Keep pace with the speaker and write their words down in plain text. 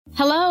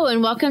Hello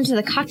and welcome to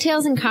the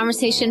Cocktails and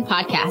Conversation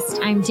podcast.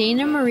 I'm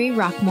Dana Marie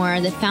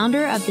Rockmore, the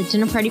founder of the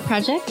Dinner Party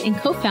Project and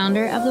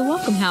co-founder of the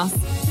Welcome House.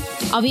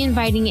 I'll be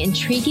inviting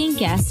intriguing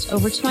guests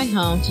over to my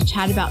home to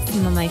chat about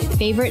some of my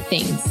favorite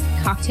things: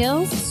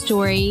 cocktails,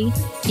 story,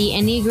 the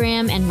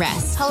Enneagram, and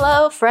rest.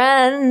 Hello,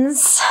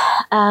 friends.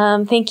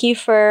 Thank you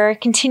for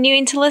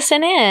continuing to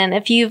listen in.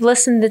 If you've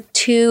listened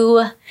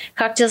to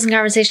Cocktails and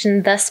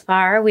Conversation thus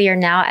far, we are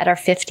now at our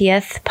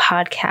 50th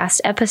podcast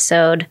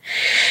episode,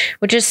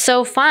 which is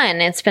so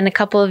fun. It's been a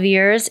couple of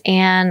years,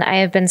 and I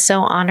have been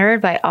so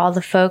honored by all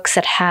the folks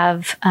that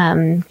have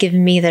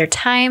given me their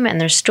time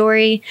and their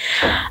story,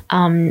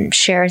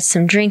 shared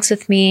some drinks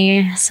with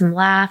me, some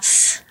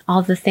laughs,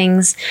 all the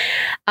things.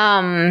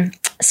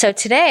 So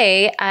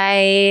today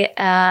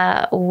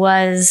I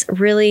was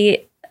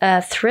really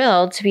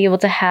thrilled to be able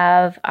to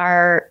have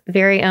our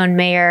very own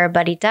mayor,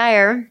 Buddy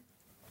Dyer,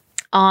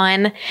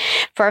 on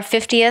for our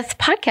 50th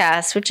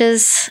podcast, which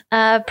is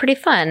pretty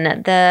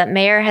fun. The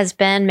mayor has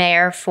been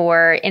mayor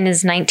in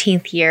his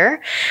 19th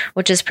year,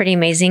 which is pretty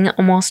amazing.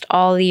 Almost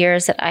all the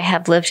years that I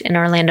have lived in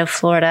Orlando,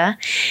 Florida.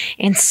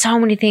 And so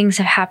many things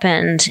have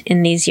happened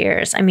in these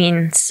years.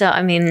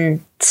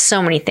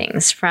 So many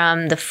things,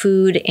 from the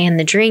food and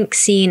the drink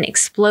scene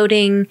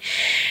exploding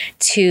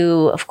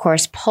to, of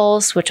course,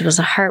 Pulse, which was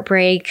a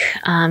heartbreak,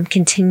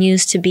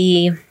 continues to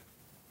be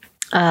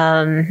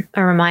a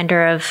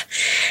reminder of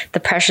the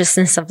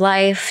preciousness of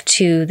life,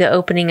 to the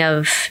opening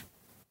of,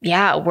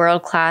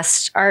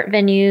 world-class art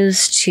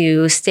venues,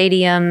 to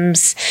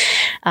stadiums,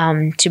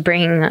 to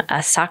bring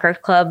a soccer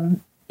club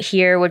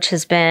here, which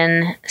has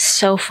been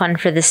so fun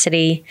for the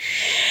city.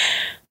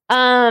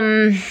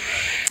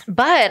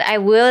 But I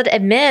would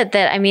admit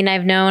that,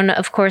 I've known,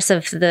 of course,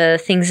 of the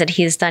things that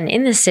he's done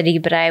in the city,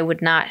 but I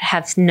would not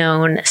have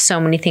known so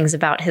many things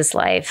about his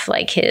life,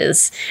 like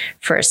his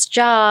first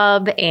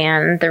job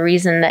and the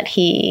reason that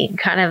he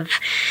kind of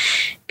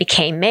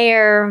became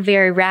mayor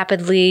very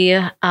rapidly,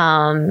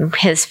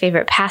 his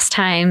favorite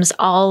pastimes,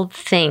 all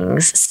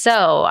things.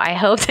 So I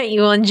hope that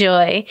you will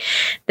enjoy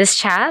this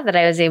chat that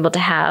I was able to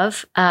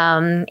have,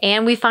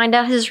 and we find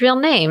out his real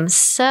name.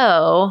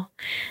 So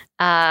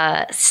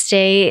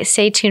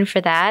stay tuned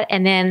for that.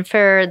 And then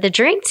for the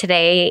drink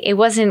today, it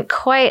wasn't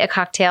quite a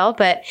cocktail,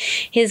 but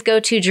his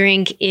go-to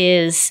drink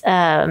is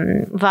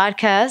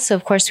vodka. So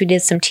of course we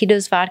did some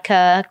Tito's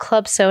vodka,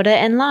 club soda,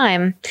 and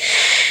lime,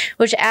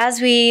 which I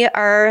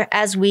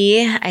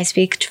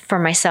speak for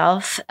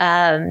myself,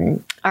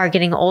 are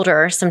getting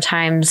older.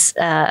 Sometimes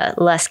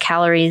less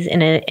calories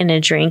in a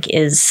drink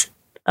is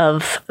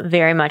of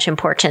very much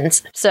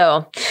importance.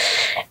 So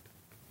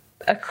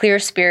a clear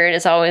spirit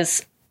is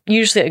always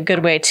usually a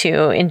good way to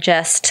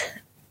ingest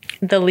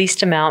the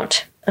least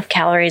amount of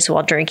calories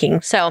while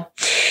drinking. So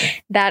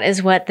that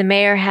is what the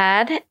mayor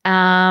had.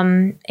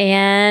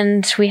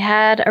 And we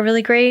had a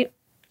really great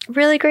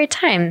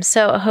time.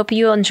 So I hope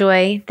you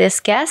enjoy this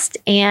guest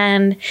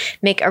and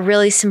make a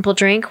really simple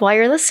drink while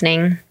you're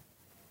listening.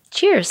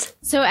 Cheers.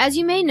 So as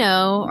you may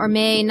know or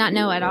may not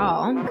know at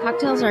all,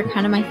 cocktails are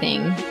kind of my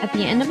thing. At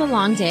the end of a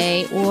long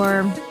day,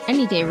 or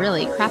any day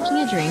really,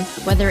 crafting a drink,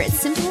 whether it's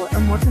simple or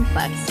more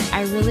complex,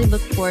 I really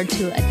look forward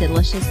to a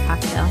delicious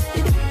cocktail.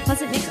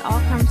 Plus it makes all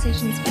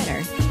conversations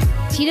better.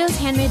 Tito's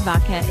handmade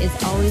vodka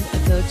is always a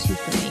go-to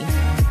for me.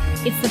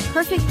 It's the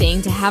perfect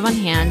thing to have on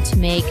hand to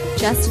make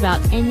just about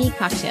any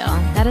cocktail.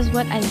 That is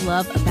what I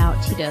love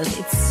about Tito's.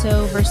 It's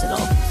so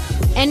versatile.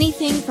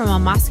 Anything from a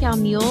Moscow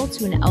Mule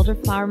to an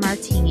elderflower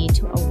martini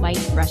to a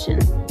white Russian.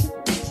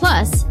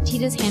 Plus,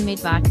 Tito's handmade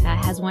vodka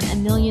has won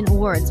 1 million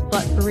awards,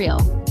 but for real.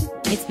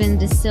 It's been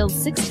distilled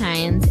 6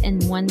 times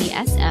and won the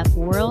SF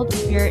World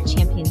Spirit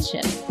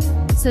Championship.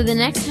 So the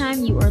next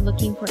time you are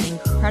looking for an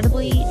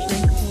incredibly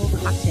drinkable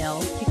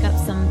cocktail, pick up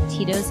some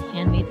Tito's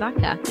handmade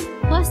vodka.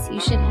 Plus, you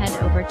should head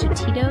over to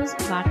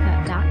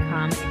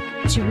titosvodka.com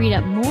to read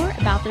up more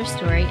about their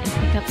story and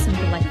pick up some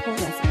delightful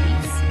recipes.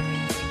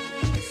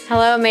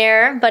 Hello,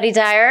 Mayor Buddy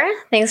Dyer.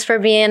 Thanks for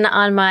being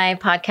on my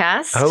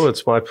podcast. Oh,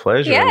 it's my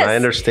pleasure. Yes. And I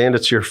understand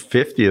it's your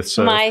 50th.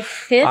 So my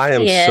 50th. I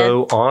am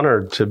so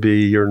honored to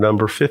be your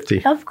number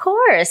 50. Of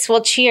course.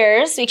 Well,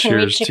 cheers. We can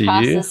Cheers reach to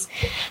across you. this.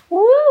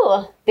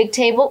 Woo! Big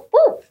table.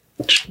 Woo!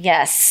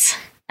 Yes.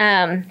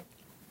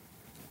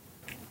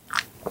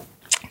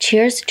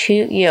 Cheers to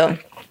you.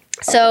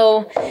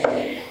 So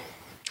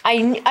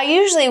I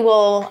usually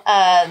will,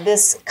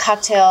 this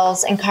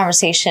cocktails and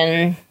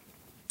conversation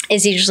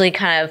is usually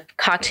kind of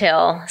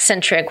cocktail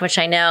centric, which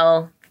I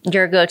know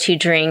your go-to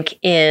drink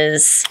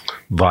is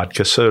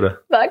Vodka soda.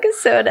 Vodka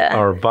soda.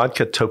 Or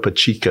vodka Topo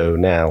Chico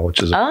now,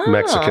 which is a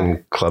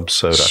Mexican club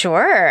soda.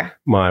 Sure.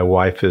 My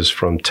wife is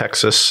from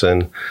Texas,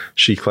 and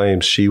she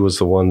claims she was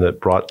the one that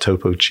brought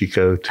Topo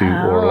Chico to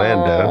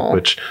Orlando,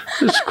 which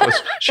is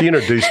close. She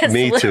introduced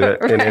me to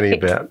it in any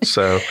event.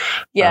 So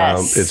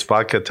yes. It's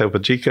vodka Topo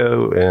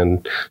Chico,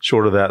 and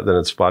short of that, then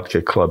it's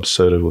vodka club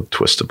soda with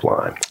twist of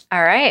lime.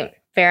 All right.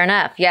 Fair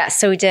enough. Yeah.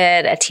 So we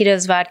did a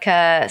Tito's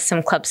vodka,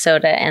 some club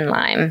soda, and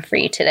lime for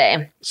you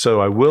today.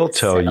 So I will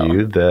tell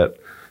you that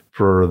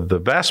for the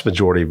vast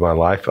majority of my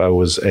life, I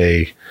was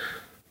a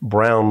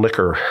brown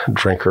liquor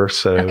drinker.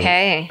 So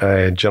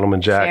a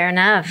Gentleman Jack Fair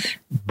enough.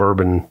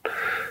 bourbon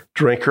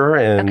drinker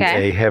and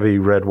a heavy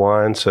red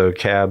wine, so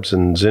Cabs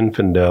and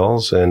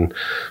Zinfandels. And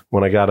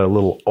when I got a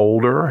little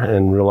older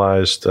and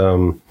realized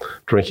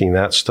drinking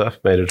that stuff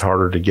made it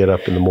harder to get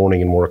up in the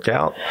morning and work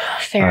out,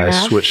 I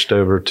switched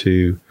over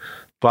to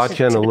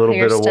vodka and a little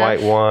bit of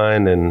white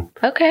wine, and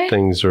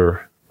things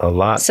are a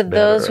lot better.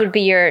 Those would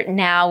be your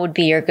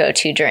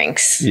go-to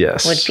drinks.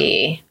 Yes. Would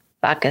be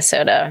vodka,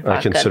 soda, vodka.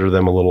 I consider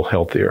them a little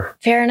healthier.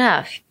 Fair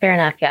enough,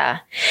 yeah.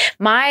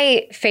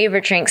 My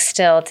favorite drink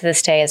still to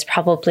this day is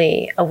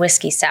probably a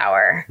whiskey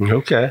sour.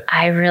 Okay.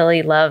 I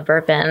really love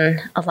bourbon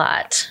a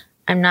lot.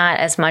 I'm not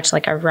as much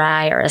like a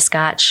rye or a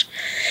scotch,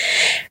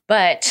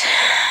 but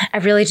I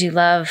really do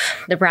love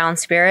the brown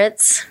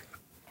spirits.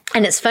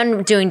 And it's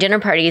fun doing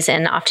dinner parties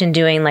and often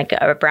doing like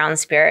a brown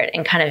spirit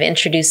and kind of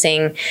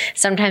introducing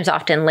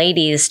often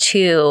ladies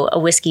to a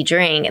whiskey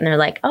drink. And they're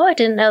like, oh, I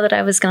didn't know that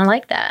I was going to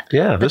like that.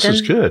 Yeah, this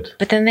is good.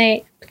 But then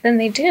they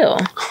do.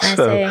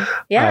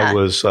 I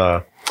was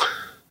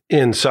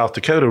in South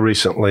Dakota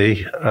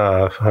recently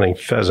hunting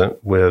pheasant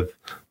with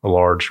a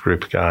large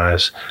group of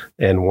guys.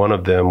 And one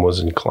of them was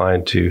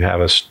inclined to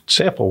have us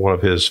sample one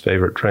of his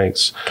favorite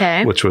drinks,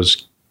 which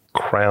was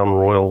Crown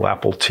Royal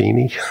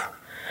Appletini.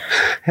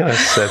 And I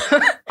said,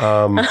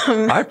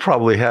 I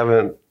probably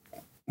haven't,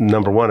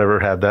 number one, ever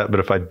had that.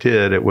 But if I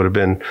did, it would have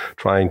been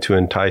trying to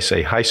entice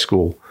a high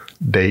school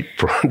date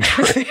for a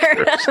drink.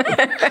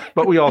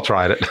 But we all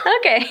tried it.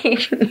 Okay.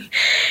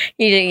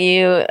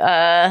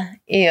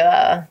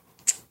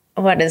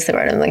 What is the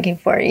word I'm looking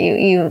for?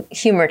 You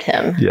humored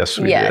him. Yes,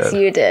 we did. Yes,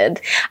 you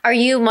did. Are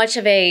you much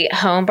of a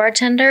home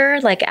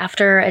bartender? Like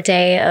after a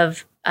day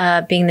of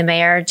being the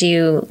mayor, do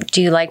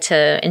you like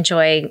to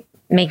enjoy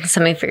making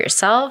something for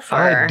yourself? Or?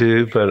 I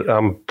do, but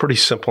I'm pretty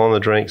simple on the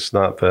drinks,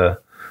 not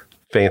the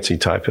fancy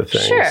type of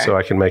thing. Sure. So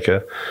I can make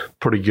a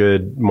pretty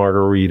good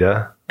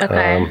margarita.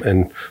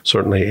 And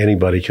certainly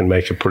anybody can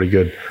make a pretty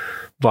good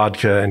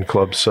vodka and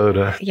club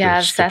soda.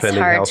 Yes, that's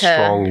depending hard how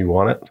strong you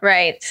want it.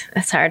 Right.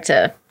 That's hard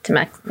to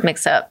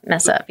mess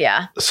up.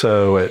 Yeah.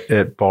 So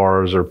at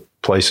bars or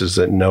places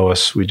that know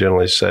us, we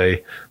generally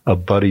say a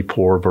buddy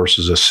pour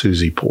versus a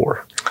Susie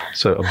pour.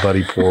 So a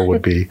buddy pour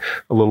would be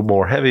a little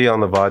more heavy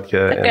on the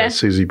vodka, and a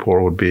Susie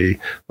pour would be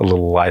a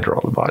little lighter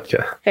on the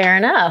vodka. Fair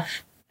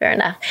enough.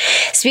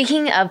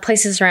 Speaking of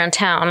places around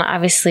town,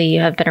 obviously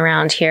you have been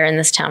around here in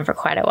this town for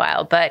quite a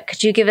while, but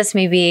could you give us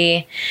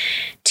maybe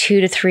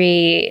 2 to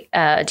 3,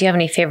 do you have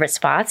any favorite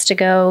spots to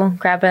go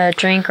grab a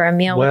drink or a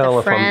meal with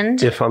a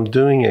friend? If I'm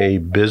doing a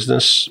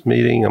business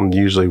meeting, I'm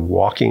usually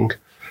walking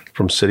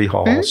from City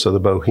Hall. So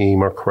the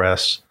Boheme or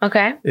Cress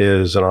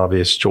is an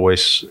obvious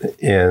choice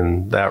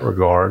in that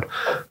regard.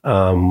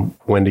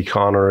 Wendy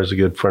Connor is a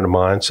good friend of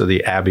mine. So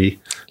the Abbey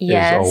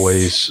is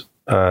always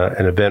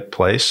an event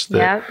place.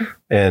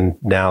 And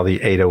now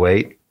the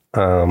 808.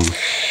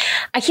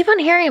 I keep on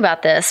hearing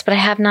about this, but I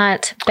have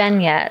not been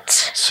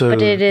yet. So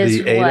but it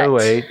is the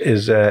 808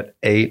 is at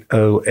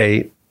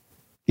 808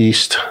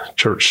 East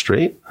Church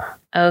Street.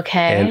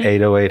 Okay. And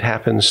 808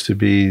 happens to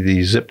be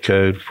the zip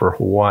code for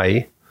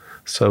Hawaii.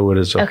 So it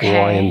is a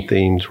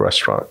Hawaiian-themed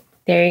restaurant.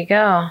 There you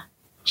go.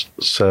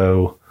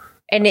 So.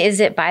 And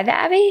is it by the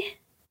Abbey?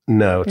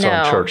 No, it's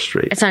on Church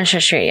Street. It's on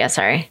Church Street, yeah,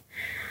 sorry.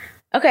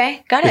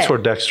 Okay, got it. It's where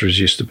Dexter's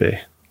used to be.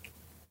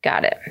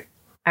 Got it.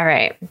 All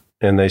right.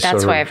 And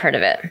that's why I've heard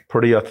of it.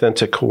 Pretty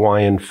authentic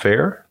Hawaiian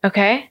fare.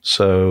 Okay.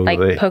 So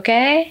like poke?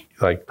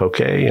 Like poke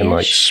and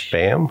like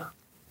Spam.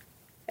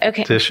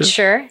 Okay. Dishes.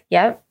 Sure.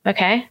 Yep.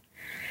 Okay.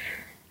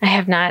 I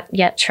have not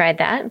yet tried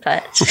that,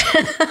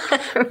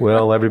 but.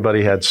 Well,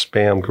 everybody had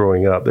Spam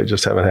growing up. They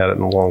just haven't had it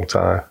in a long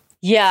time.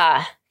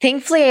 Yeah.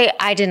 Thankfully,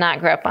 I did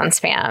not grow up on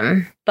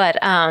Spam, but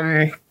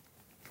I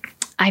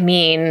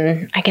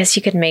mean, I guess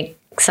you could make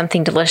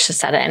something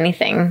delicious out of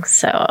anything.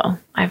 So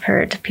I've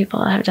heard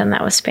people have done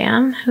that with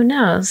Spam. Who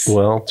knows?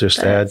 Well, just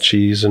add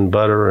cheese and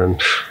butter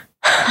and.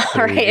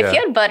 All right. If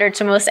you add butter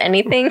to most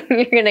anything,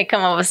 you're going to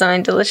come up with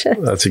something delicious.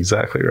 That's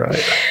exactly right.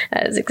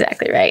 That is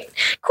exactly right.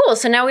 Cool.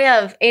 So now we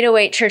have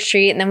 808 Church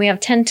Street, and then we have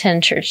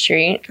 1010 Church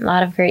Street. A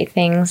lot of great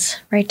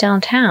things right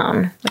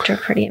downtown, which are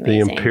pretty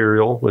amazing. The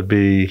Imperial would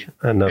be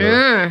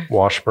another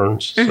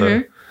Washburns.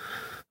 So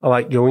I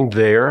like going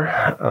there.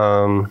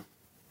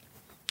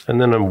 And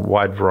then a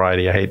wide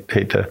variety. I hate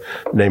to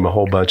name a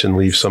whole bunch and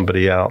leave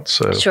somebody out.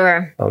 So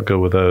sure. I'll go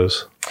with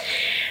those.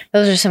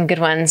 Those are some good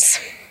ones.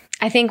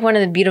 I think one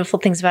of the beautiful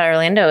things about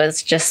Orlando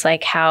is just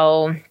like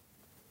how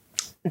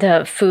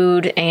the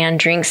food and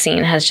drink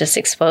scene has just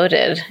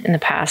exploded in the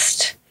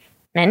past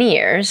many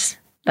years.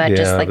 But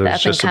just like the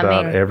up and coming.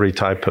 About every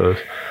type of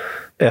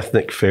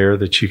ethnic fare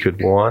that you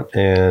could want.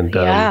 And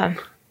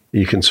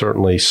you can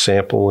certainly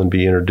sample and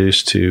be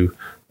introduced to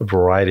a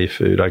variety of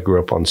food. I grew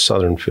up on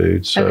Southern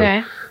food. So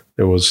I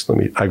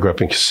grew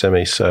up in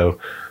Kissimmee. So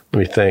let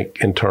me think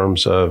in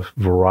terms of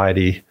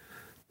variety.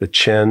 The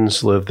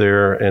Chens lived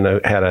there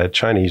and had a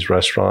Chinese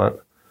restaurant.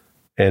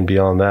 And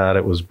beyond that,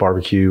 it was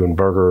barbecue and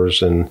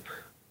burgers. And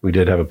we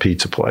did have a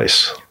pizza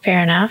place.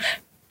 Fair enough.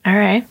 All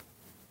right.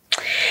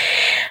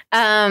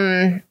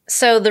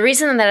 So the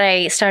reason that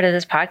I started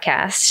this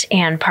podcast,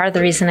 and part of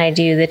the reason I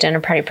do the Dinner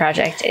Party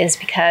Project, is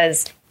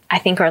because I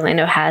think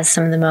Orlando has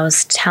some of the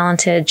most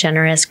talented,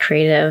 generous,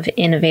 creative,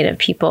 innovative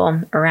people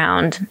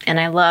around. And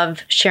I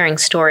love sharing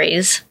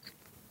stories.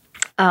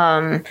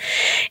 And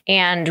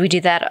we do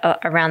that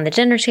around the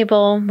dinner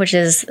table, which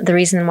is the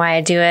reason why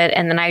I do it.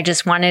 And then I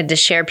just wanted to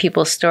share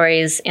people's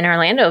stories in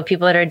Orlando,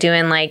 people that are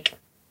doing like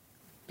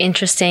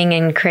interesting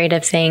and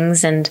creative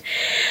things. And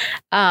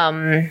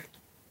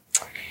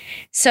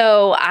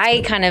so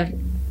I kind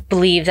of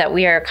believe that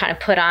we are kind of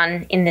put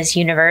on in this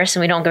universe,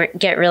 and we don't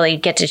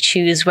get to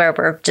choose where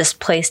we're just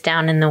placed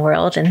down in the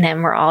world. And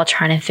then we're all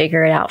trying to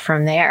figure it out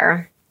from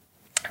there.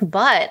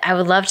 But I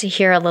would love to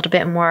hear a little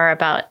bit more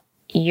about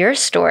your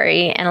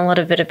story and a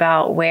little bit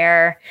about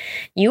where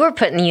you were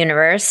put in the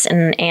universe,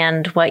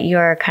 and what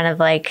your kind of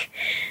like,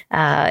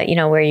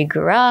 where you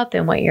grew up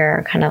and what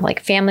your kind of like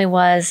family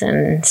was,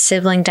 and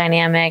sibling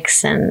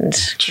dynamics, and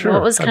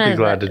what was kind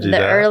of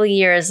the early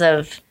years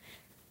of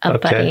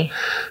Buddy.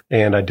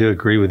 And I do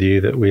agree with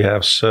you that we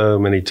have so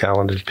many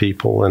talented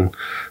people, and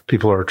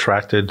people are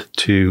attracted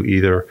to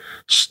either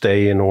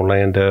stay in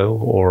Orlando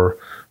or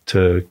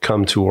to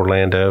come to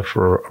Orlando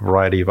for a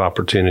variety of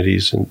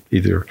opportunities in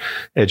either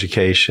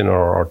education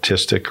or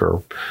artistic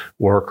or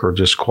work or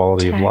just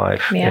quality of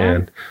life. Yeah.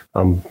 And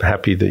I'm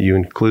happy that you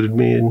included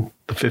me in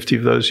the 50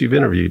 of those you've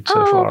interviewed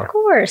so far. Of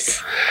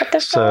course.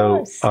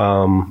 So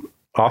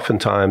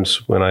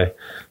oftentimes when I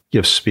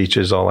give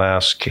speeches, I'll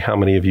ask how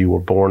many of you were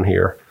born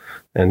here.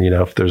 And,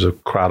 if there's a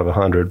crowd of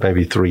 100,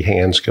 maybe 3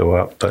 hands go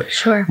up. But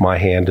my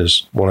hand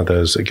is one of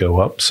those that go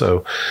up.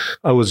 So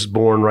I was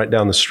born right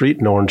down the street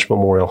in Orange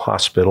Memorial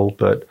Hospital,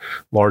 but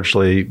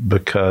largely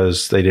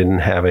because they didn't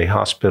have a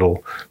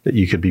hospital that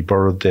you could be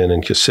birthed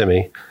in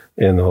Kissimmee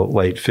in the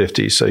late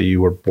 50s. So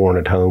you were born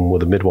at home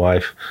with a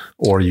midwife,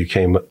 or you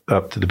came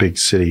up to the big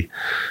city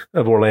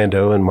of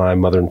Orlando. And my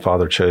mother and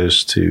father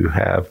chose to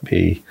have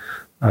me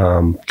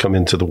come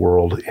into the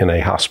world in a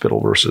hospital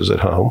versus at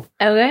home.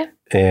 Okay.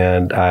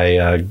 And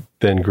I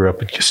then grew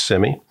up in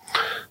Kissimmee.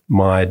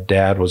 My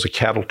dad was a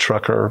cattle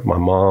trucker. My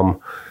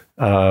mom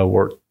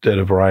worked at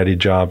a variety of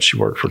jobs. She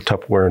worked for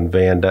Tupperware and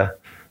Vanda,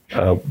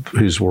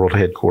 whose world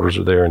headquarters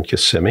are there in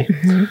Kissimmee.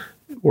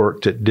 Mm-hmm.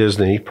 Worked at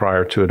Disney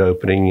prior to it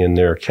opening in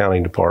their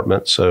accounting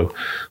department. So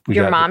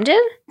Your mom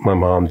did? My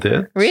mom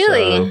did.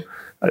 Really? So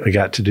I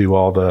got to do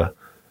all the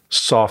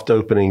soft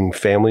opening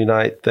family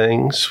night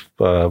things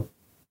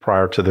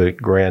prior to the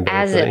grand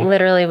opening. As it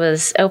literally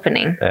was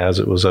opening. As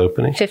it was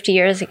opening. 50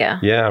 years ago.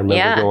 Yeah, I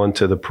remember going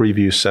to the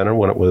preview center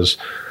when it was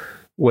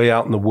way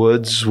out in the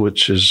woods,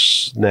 which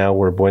is now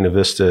where Buena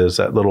Vista is.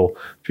 That little,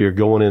 if you're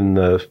going in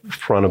the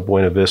front of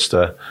Buena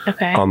Vista,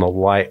 on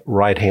the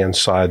right-hand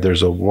side,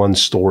 there's a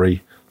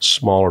 1-story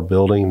smaller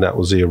building. That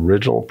was the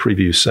original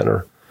preview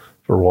center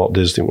for Walt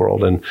Disney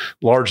World. And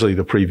largely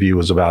the preview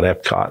was about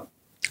Epcot,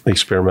 the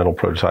experimental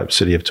prototype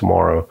City of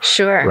Tomorrow.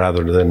 Sure.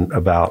 Rather than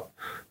about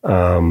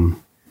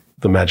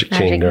the Magic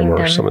Kingdom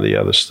or some of the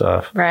other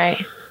stuff.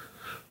 Right.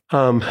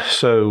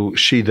 So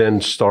she then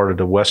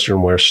started a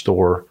Western wear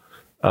store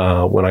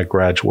when I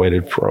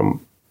graduated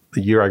from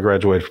the year I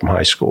graduated from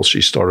high school.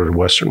 She started a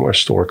Western wear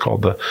store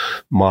called the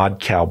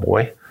Mod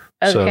Cowboy.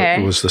 Okay. So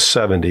it was the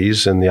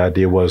 70s, and the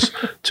idea was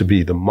to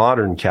be the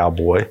modern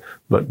cowboy,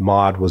 but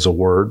mod was a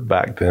word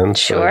back then.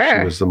 So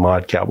she was the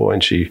Mod Cowboy,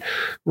 and she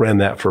ran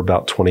that for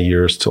about 20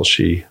 years till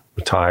she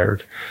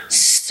retired.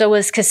 So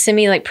was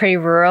Kissimmee like pretty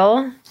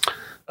rural?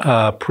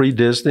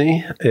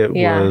 Pre-Disney, it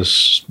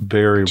was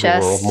very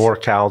rural. More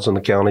cows in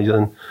the county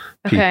than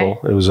people.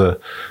 It was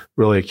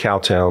really a cow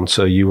town.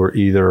 So you were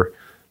either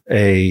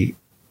a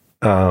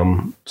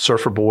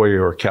surfer boy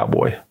or a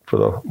cowboy for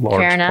the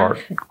large part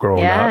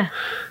growing up.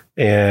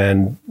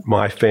 And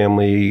my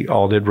family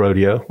all did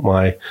rodeo.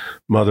 My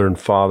mother and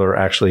father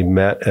actually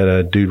met at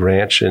a dude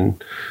ranch in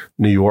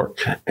New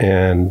York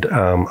and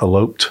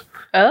eloped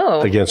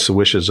against the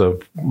wishes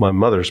of my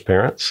mother's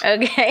parents.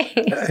 Okay.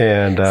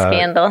 And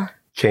scandal.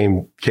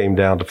 Came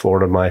down to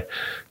Florida. My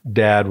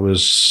dad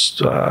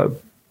was,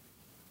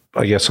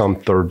 I guess I'm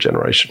 3rd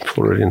generation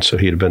Floridian, so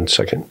he'd have been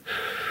 2nd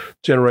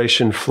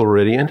generation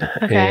Floridian.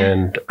 Okay.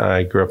 And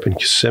I grew up in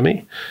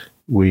Kissimmee.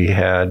 We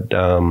had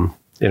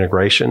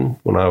integration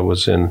when I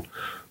was in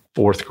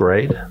 4th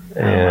grade,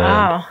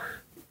 and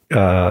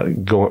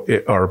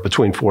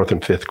between 4th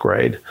and 5th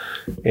grade,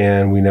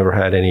 and we never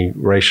had any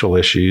racial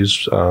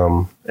issues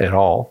at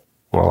all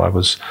while I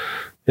was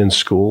in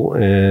school.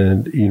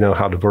 And you know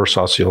how diverse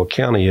Osceola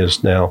County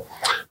is now.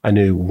 I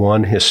knew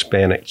one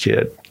Hispanic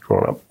kid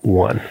growing up.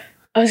 One.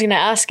 I was going to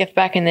ask if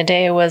back in the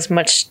day it was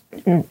much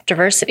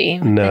diversity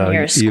in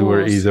your schools. You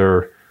were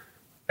either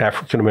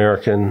African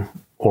American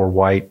or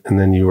white, and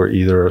then you were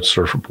either a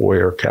surfer boy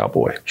or a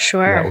cowboy.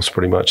 Sure. And that was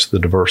pretty much the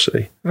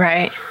diversity.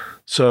 Right.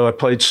 So I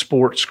played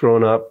sports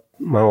growing up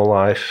my whole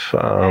life.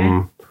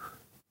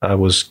 I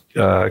was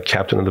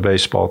captain of the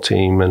baseball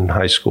team in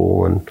high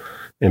school and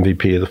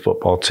MVP of the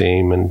football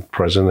team and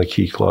president of the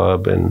Key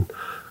Club. And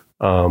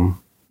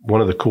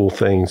one of the cool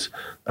things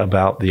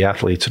about the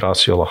athletes at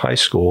Osceola High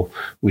School,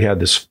 we had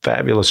this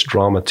fabulous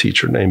drama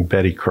teacher named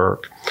Betty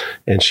Kirk,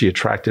 and she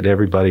attracted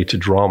everybody to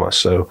drama.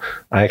 So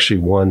I actually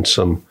won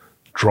some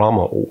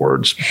drama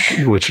awards,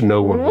 which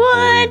no one would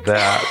believe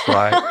that,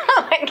 right?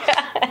 Oh my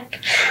God.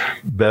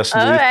 Best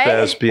new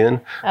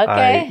thespian.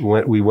 Okay.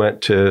 We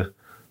went to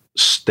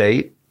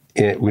state.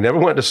 We never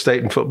went to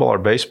state in football or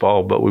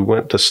baseball, but we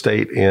went to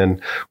state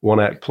in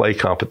one-act play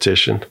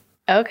competition.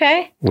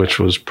 Okay. Which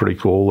was pretty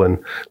cool.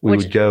 And we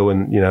would go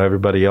and,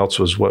 everybody else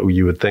was what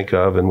you would think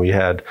of. And we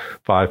had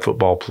 5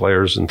 football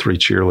players and 3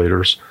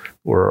 cheerleaders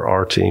were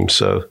our team.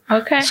 So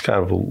it's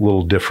kind of a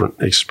little different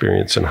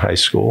experience in high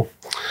school.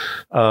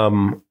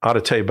 I ought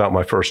to tell you about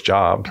my first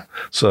job.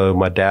 So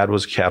my dad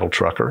was a cattle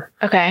trucker.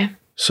 Okay.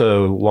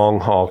 So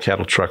long haul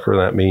cattle trucker,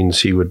 that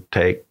means he would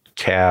take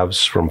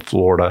calves from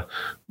Florida.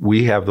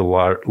 We have the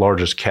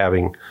largest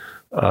calving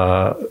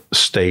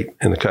state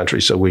in the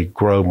country. So we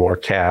grow more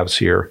calves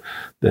here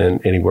than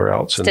anywhere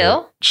else.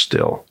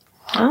 Still.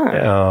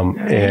 Oh.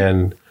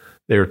 And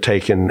they're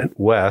taken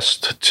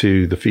west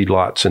to the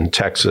feedlots in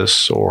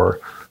Texas or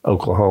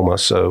Oklahoma.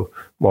 So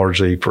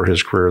largely for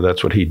his career,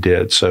 that's what he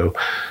did. So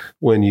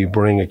when you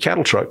bring a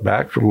cattle truck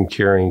back from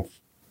carrying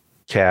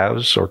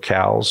calves or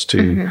cows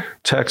to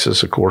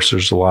Texas, of course,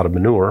 there's a lot of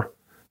manure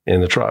in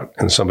the truck,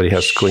 and somebody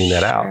has to clean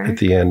that out at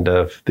the end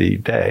of the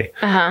day.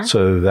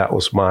 So that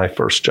was my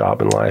first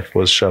job in life,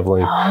 was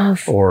shoveling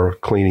or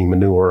cleaning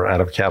manure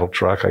out of a cattle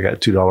truck. I got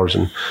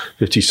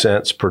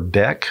 $2.50 per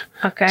deck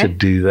to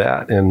do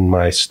that. And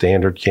my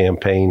standard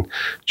campaign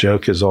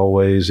joke is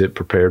always, it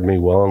prepared me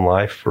well in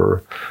life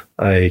for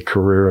a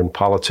career in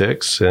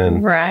politics.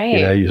 And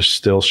you're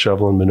still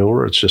shoveling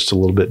manure. It's just a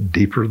little bit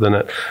deeper than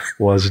it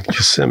was in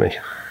Kissimmee.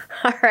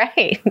 All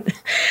right.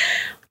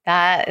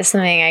 That is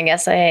something I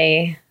guess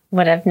I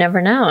would have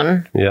never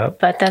known. Yeah.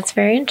 But that's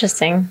very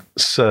interesting.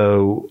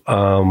 So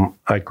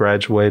I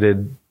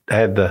graduated.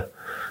 I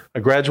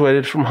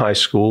graduated from high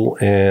school,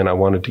 and I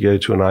wanted to go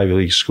to an Ivy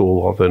League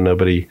school, although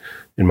nobody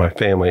in my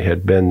family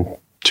had been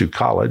to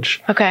college.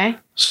 Okay.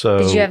 So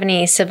did you have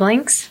any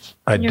siblings?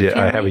 I did.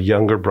 I have a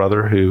younger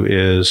brother who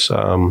is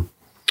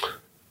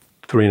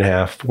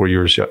 3.5, 4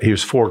 years. He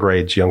was 4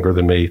 grades younger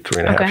than me,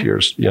 3.5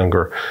 years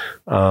younger.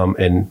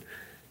 And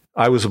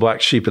I was a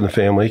black sheep in the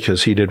family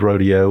because he did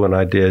rodeo and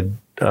I did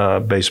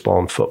baseball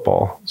and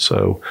football.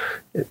 So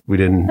we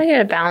didn't. You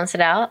had to balance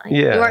it out.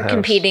 Yeah, you weren't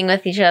competing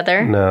with each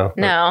other. No,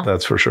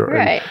 that's for sure.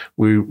 Right. And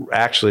we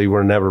actually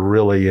were never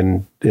really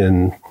in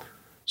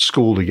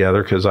school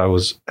together because I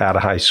was out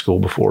of high school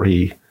before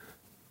he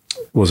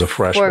was a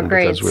freshman. 4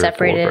 grades because we were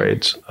separated. 4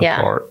 grades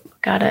apart.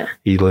 Got it.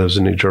 He lives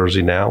in New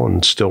Jersey now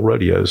and still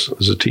rodeos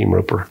as a team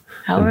roper.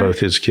 And both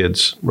his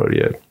kids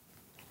rodeoed.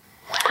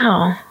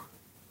 Wow.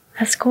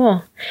 That's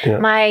cool. Yeah.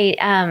 My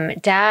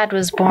dad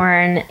was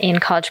born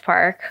in College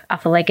Park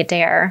off of Lake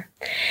Adair.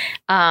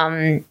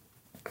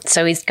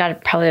 So he's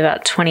got probably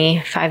about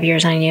 25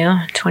 years on you,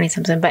 20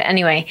 something. But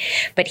anyway,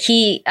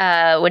 he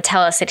would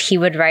tell us that he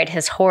would ride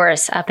his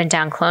horse up and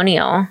down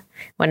Colonial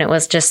when it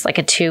was just like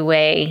a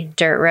 2-way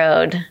dirt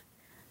road,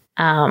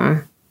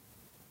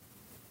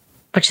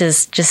 which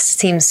just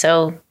seems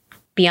so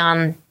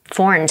beyond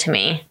foreign to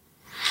me.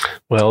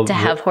 Well, to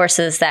have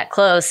horses that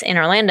close in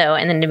Orlando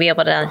and then to be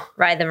able to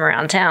ride them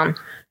around town.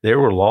 There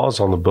were laws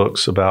on the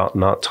books about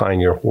not tying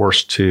your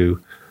horse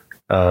to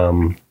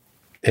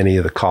any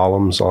of the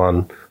columns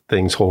on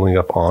things holding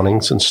up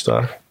awnings and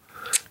stuff.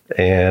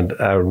 And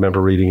I remember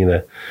reading in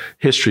a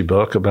history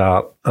book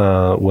about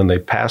when they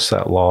passed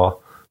that law,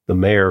 the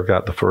mayor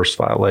got the first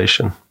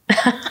violation.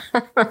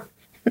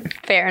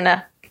 Fair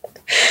enough.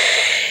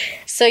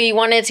 So you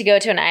wanted to go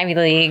to an Ivy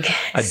League school.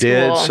 I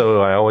did.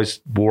 So I always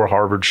wore a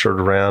Harvard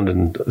shirt around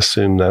and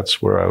assumed that's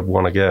where I would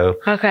want to go.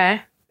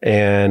 Okay.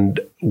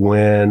 And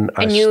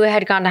you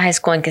had gone to high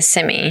school in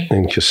Kissimmee.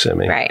 In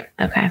Kissimmee. Right.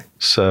 Okay.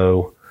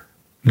 So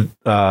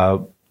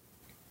our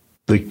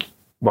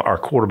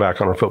quarterback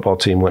on our football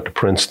team went to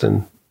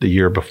Princeton the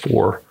year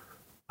before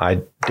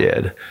I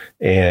did.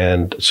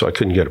 And so I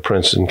couldn't go to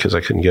Princeton because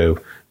I couldn't go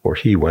where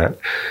he went.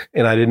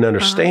 And I didn't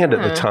understand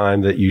at the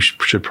time that you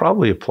should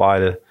probably apply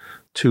to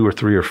 2 or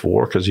 3 or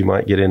 4 because you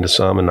might get into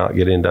some and not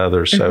get into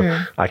others.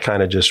 So I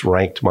kind of just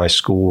ranked my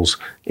schools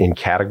in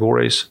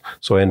categories.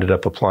 So I ended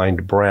up applying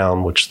to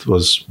Brown, which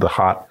was the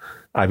hot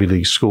Ivy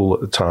League school at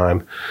the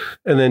time.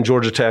 And then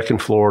Georgia Tech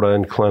and Florida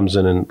and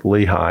Clemson and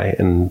Lehigh.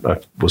 And I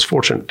was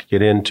fortunate to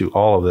get into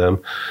all of them.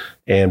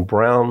 And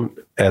Brown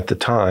at the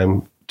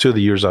time, 2 of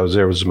the years I was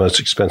there, was the most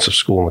expensive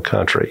school in the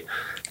country.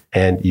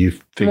 And you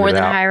figured more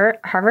than out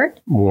Harvard?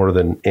 More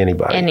than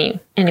anybody.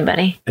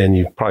 Anybody. And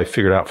you probably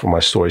figured out from my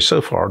story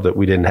so far that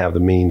we didn't have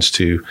the means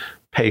to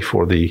pay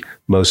for the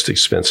most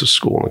expensive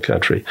school in the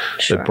country.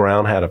 Sure. But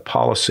Brown had a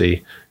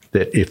policy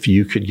that if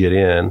you could get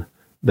in,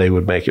 they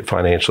would make it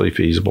financially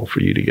feasible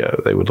for you to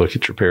go. They would look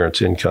at your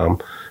parents' income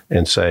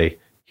and say,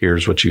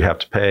 here's what you have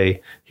to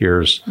pay.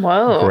 Here's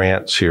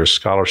grants. Here's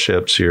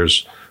scholarships.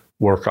 Here's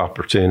work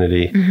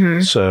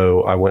opportunity.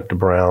 So I went to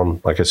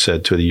Brown, like I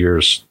said, 2 of the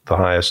years, the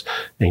highest,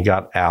 and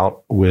got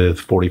out with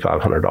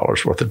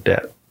 $4,500 worth of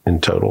debt.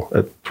 in total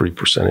at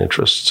 3%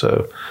 interest.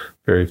 So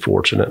very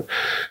fortunate.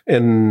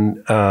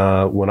 And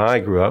when I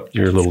grew up,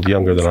 you're a little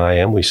younger than I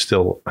am, we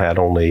still had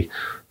only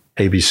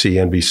ABC,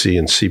 NBC,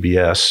 and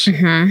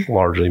CBS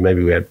largely.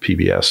 Maybe we had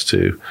PBS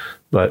too.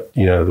 But,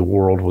 the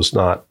world was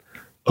not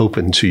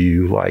open to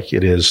you like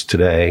it is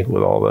today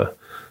with all the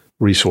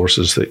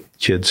resources that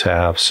kids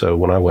have. So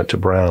when I went to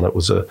Brown, it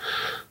was a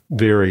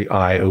very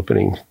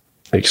eye-opening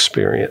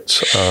experience.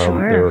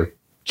 Sure. There were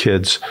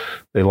kids,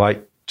 they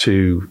like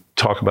to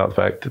talk about the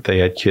fact that they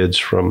had kids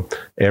from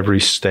every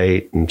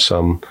state and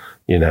some,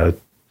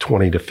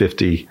 20 to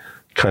 50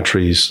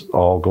 countries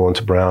all going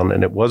to Brown.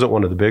 And it wasn't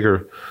one of the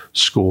bigger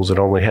schools. It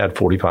only had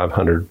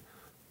 4,500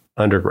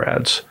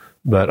 undergrads.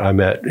 But I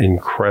met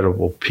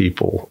incredible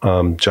people.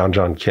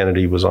 John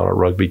Kennedy was on a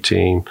rugby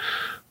team.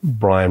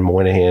 Brian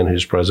Moynihan,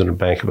 who's president of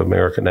Bank of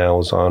America now,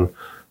 was on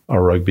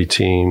our rugby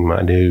team.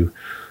 I knew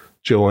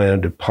Joanna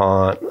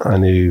DuPont. I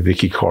knew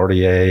Vicky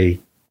Cartier.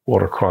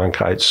 Walter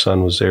Cronkite's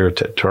son was there.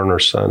 Ted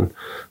Turner's son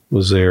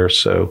was there.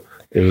 So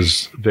it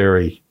was a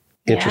very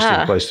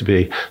interesting place to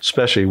be,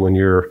 especially when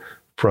you're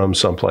from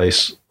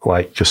someplace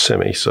like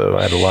Kissimmee. So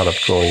I had a lot of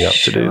growing up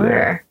to do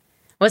there.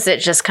 Was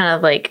it just kind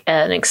of like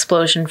an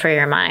explosion for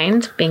your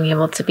mind, being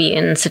able to be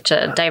in such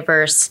a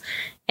diverse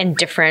and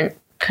different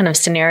kind of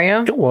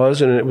scenario? It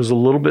was, and it was a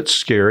little bit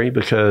scary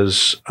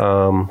because,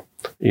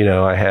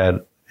 I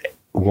had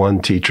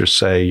one teacher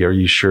say, "Are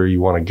you sure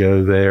you want to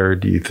go there?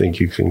 Do you think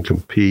you can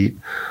compete?"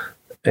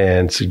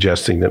 And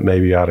suggesting that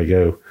maybe I ought to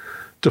go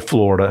to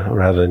Florida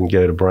rather than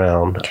go to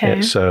Brown. Okay.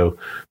 And so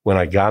when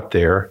I got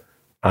there,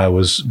 I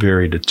was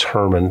very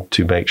determined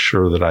to make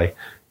sure that I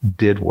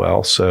did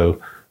well.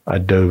 So I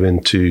dove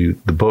into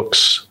the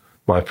books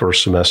my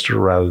first semester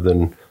rather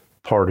than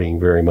partying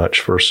very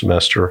much first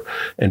semester.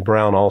 And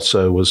Brown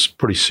also was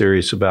pretty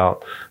serious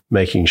about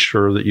making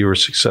sure that you were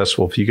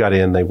successful. If you got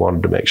in, they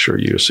wanted to make sure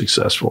you were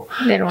successful.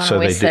 They didn't want to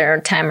waste their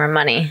time or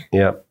money.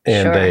 Yep.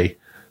 And Sure. they,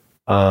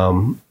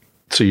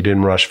 so you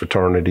didn't rush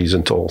fraternities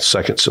until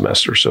second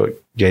semester. So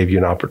it gave you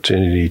an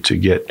opportunity to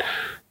get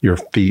your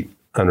feet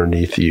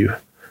underneath you.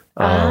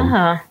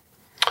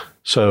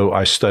 So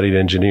I studied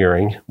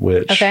engineering,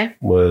 which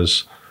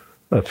was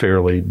a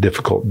fairly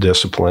difficult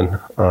discipline,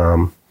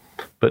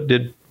 but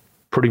did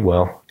pretty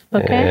well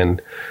and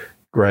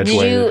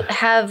graduated. Did you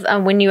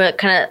have, when you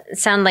kind of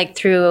sound like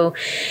through,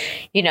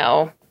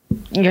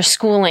 your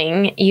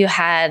schooling, you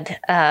had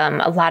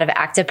a lot of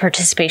active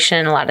participation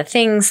in a lot of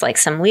things, like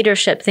some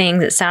leadership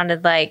things, it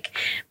sounded like.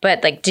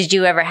 But like, did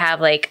you ever have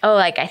like, oh,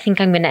 like, I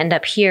think I'm going to end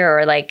up here?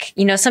 Or like,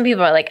 some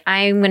people are like,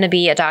 I'm going to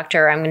be a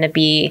doctor. I'm going to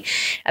be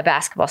a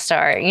basketball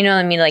star. You know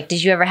what I mean? Like,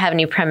 did you ever have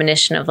any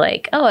premonition of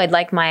like, oh, I'd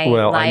like my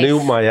life? I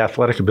knew my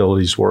athletic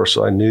abilities were,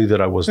 so I knew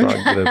that I was not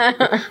going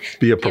to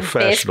be a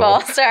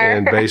professional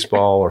in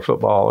baseball or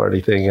football or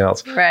anything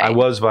else. Right. I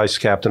was vice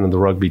captain of the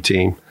rugby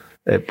team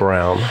at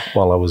Brown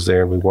while I was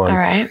there, and we won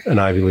an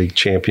Ivy League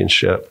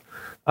championship.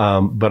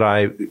 But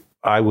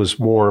I was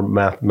more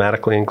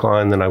mathematically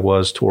inclined than I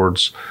was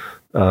towards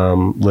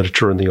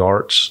literature and the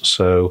arts.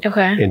 So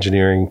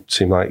engineering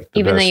seemed like the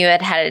Even best. though you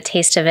had a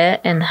taste of it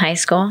in high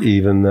school?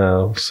 Even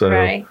though. So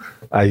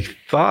I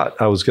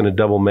thought I was going to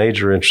double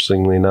major,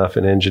 interestingly enough,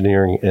 in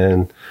engineering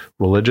and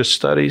religious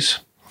studies.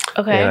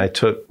 Okay. And I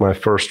took my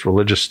first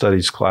religious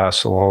studies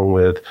class along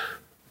with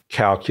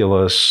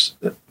calculus,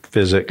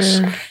 physics,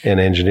 and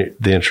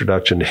the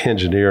introduction to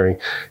engineering.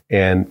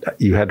 And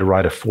you had to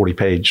write a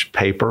 40-page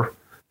paper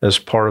as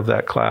part of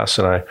that class.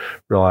 And I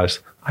realized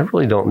I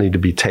really don't need to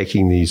be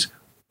taking these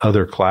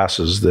other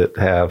classes that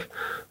have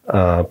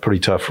pretty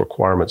tough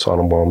requirements on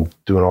them while I'm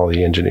doing all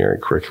the engineering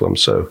curriculum.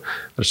 So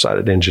I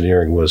decided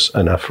engineering was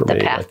enough for me.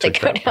 The path to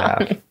go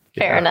down.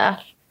 Fair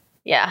enough.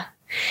 Yeah.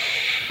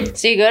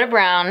 So you go to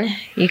Brown,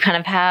 you kind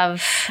of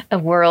have a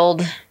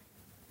world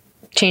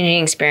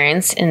changing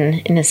experience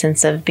in the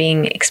sense of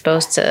being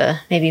exposed to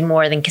maybe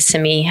more than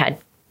Kissimmee had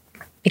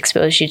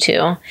exposed you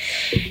to.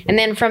 And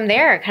then from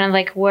there, kind of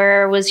like,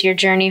 where was your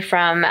journey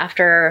from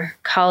after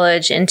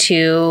college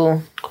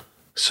into?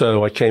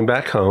 So I came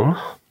back home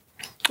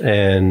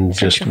and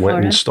just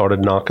went and started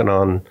knocking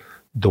on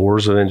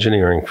doors of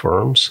engineering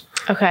firms.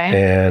 Okay.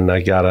 And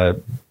I got a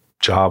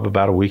job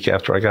about a week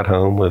after I got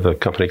home with a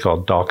company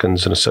called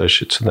Dawkins and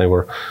Associates, and they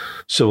were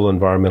civil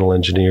environmental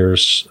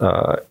engineers.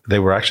 They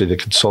were actually the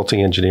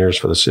consulting engineers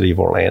for the city of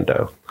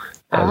Orlando,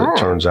 as it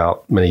turns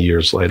out, many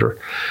years later.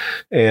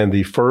 And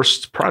the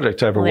first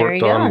project I ever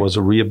worked on was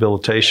a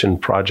rehabilitation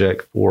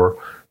project for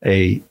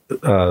a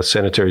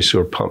sanitary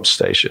sewer pump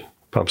station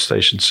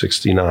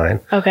 69.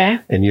 Okay.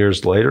 And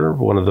years later,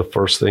 one of the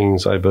first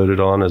things I voted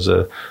on as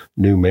a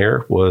new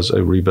mayor was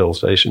a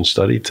rehabilitation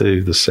study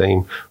to the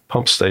same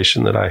pump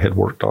station that I had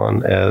worked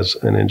on as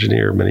an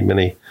engineer many,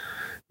 many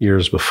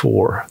years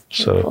before.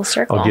 So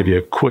I'll give you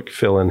a quick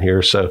fill in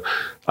here. So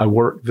I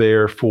worked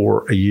there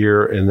for a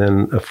year, and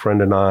then a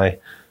friend and I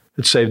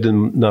had saved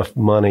enough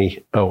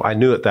money. Oh, I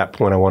knew at that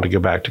point I wanted to go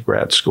back to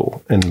grad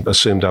school and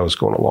assumed I was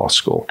going to law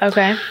school.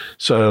 Okay.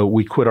 So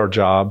we quit our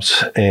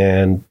jobs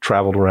and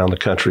traveled around the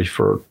country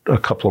for a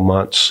couple of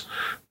months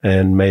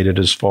and made it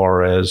as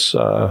far as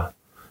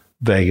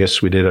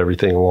Vegas. We did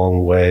everything along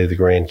the way, the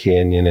Grand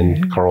Canyon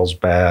and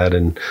Carlsbad.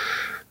 And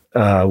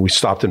we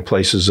stopped in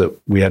places that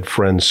we had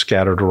friends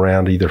scattered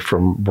around, either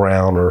from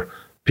Brown or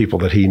people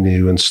that he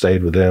knew, and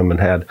stayed with them and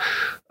had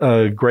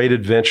a great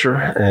adventure.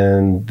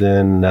 And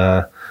then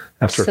after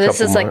a couple So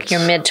this is months, like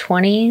your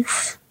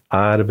mid-20s?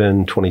 I'd have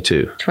been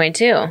 22.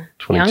 22. Young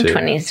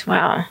 20s.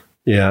 Wow.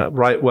 Yeah,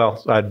 right.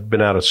 Well, I'd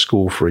been out of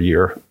school for a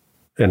year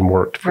and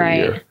worked for a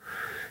year.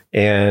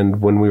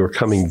 And when we were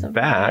coming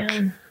back,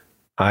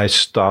 I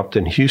stopped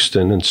in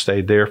Houston and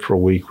stayed there for a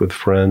week with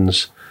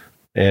friends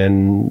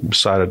and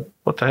decided,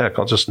 what the heck,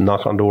 I'll just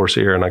knock on doors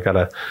here. And I got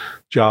a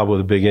job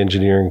with a big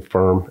engineering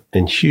firm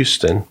in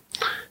Houston.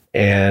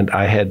 And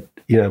I had,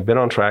 been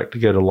on track to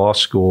go to law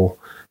school.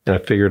 And I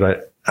figured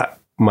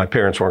my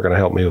parents weren't going to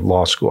help me with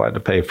law school. I had to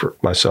pay for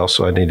it myself.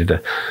 So I needed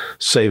to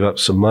save up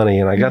some money.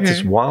 And I got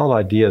this wild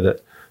idea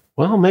that,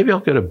 well, maybe I'll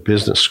go to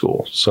business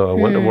school. So I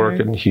went to work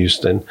in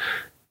Houston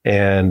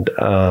and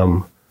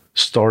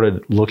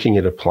started looking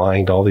at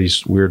applying to all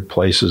these weird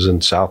places in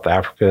South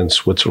Africa and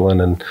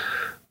Switzerland and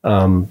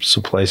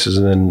some places.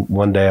 And then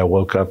one day I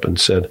woke up and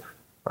said,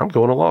 I'm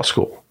going to law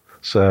school.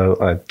 So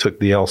I took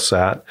the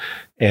LSAT,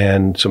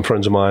 and some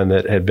friends of mine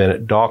that had been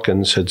at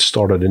Dawkins had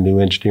started a new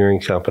engineering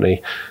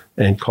company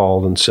and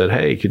called and said,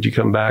 hey, could you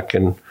come back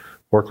and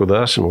work with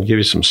us and we'll give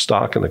you some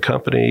stock in the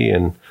company?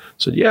 And I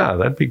said, yeah,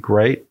 that'd be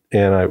great.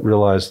 And I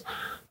realized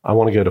I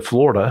want to go to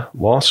Florida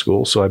law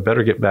school, so I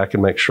better get back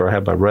and make sure I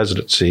have my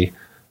residency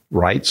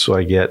right. So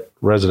I get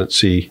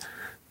residency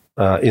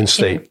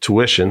in-state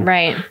tuition.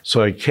 Right.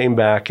 So I came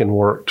back and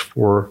worked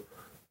for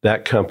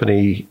that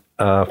company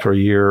for a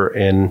year.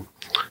 And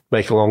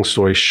make a long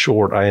story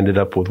short, I ended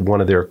up with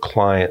one of their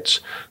clients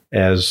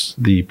as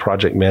the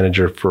project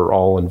manager for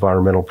all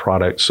environmental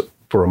products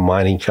for a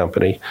mining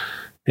company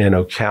in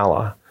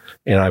Ocala.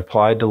 And I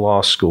applied to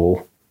law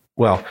school.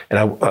 Well,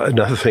 and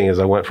another thing is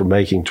I went from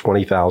making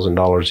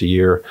 $20,000 a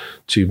year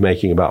to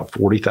making about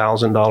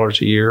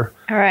 $40,000 a year.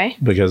 All right.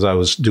 Because I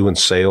was doing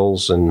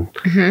sales, and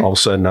all of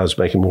a sudden I was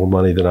making more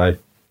money than I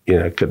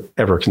could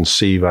ever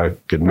conceive I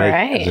could make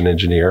as an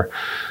engineer.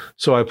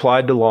 So I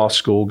applied to law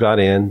school, got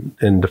in,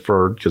 and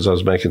deferred because I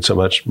was making so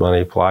much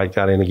money. Applied,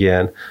 got in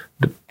again,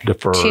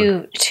 deferred.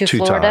 To two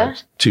Florida?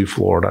 times to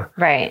Florida.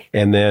 Right.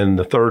 And then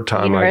the third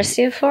time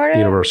University of Florida?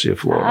 University of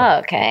Florida. Oh,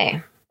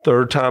 okay.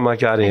 Third time I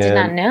got in, I did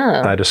not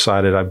know. I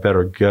decided I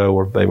better go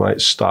or they might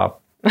stop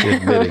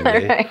admitting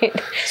me.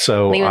 Right.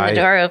 So leaving the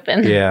door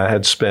open. Yeah, I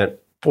had spent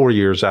 4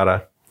 years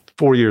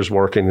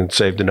working and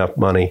saved enough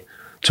money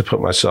to put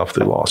myself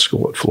through law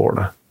school at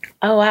Florida.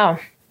 Oh, wow.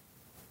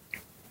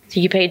 So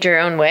you paid your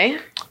own way?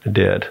 I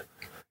did.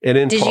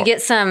 And did you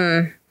get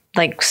some,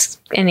 like,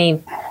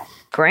 any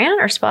grant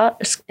or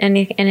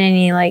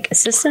any like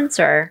assistance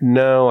or?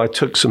 No, I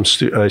took some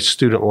a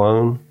student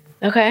loan.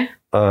 Okay.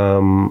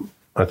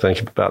 I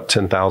think about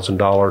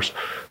 $10,000,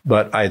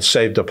 but I had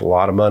saved up a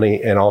lot of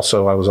money, and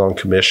also I was on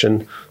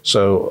commission.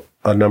 So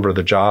a number of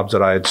the jobs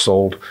that I had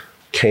sold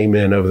came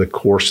in over the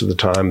course of the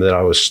time that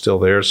I was still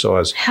there. So I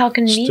was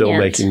still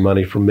making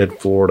money from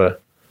Mid-Florida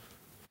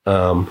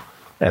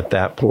at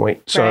that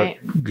point. So I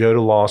go to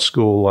law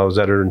school. I was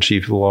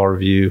editor-in-chief of the Law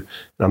Review.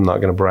 And I'm not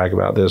going to brag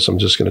about this. I'm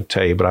just going to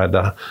tell you, but I had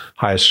the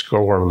highest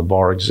score on the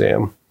bar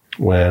exam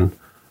when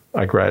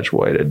I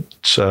graduated.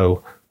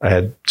 So I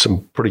had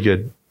some pretty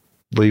good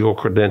legal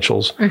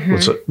credentials,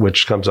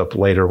 which comes up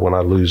later when I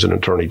lose an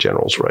attorney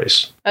general's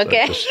race.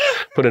 Okay. So just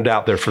put it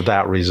out there for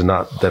that reason,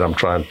 not that I'm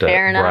trying to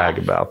brag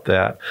about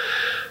that.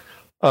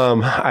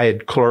 I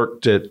had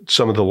clerked at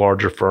some of the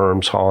larger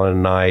firms,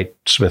 Holland & Knight,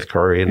 Smith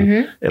Curry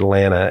in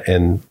Atlanta,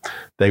 and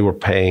they were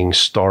paying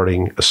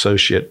starting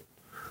associate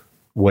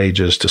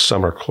wages to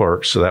summer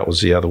clerks. So that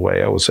was the other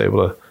way I was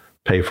able to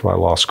pay for my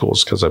law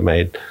schools, because I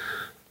made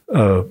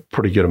a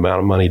pretty good amount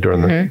of money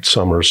during the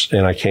summers.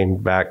 And I came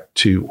back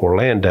to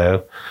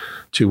Orlando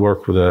to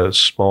work with a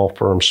small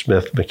firm,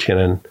 Smith,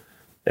 McKinnon,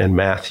 and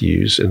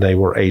Matthews. And they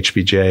were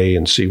HBJ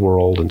and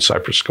SeaWorld and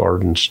Cypress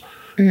Gardens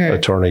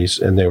attorneys.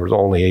 And there was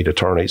only 8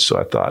 attorneys. So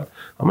I thought,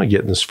 I'm going to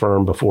get in this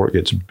firm before it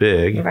gets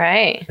big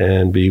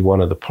and be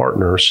one of the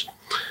partners.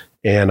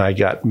 And I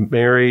got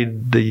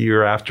married the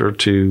year after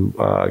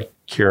to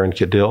Karen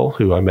Cadill,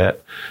 who I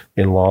met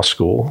in law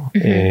school.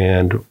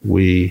 And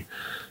we...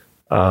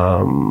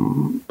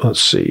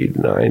 let's see,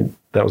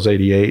 that was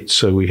 88.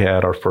 So we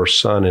had our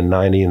first son in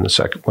 90 and the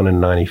second one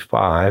in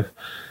 95.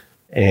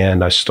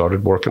 And I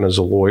started working as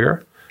a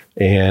lawyer,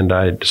 and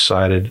I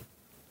decided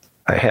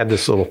I had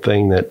this little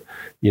thing that,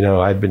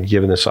 I'd been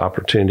given this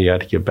opportunity, I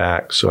had to give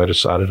back. So I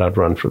decided I'd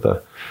run for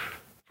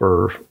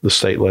the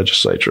state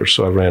legislature.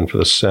 So I ran for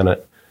the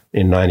Senate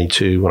in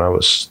 92 when I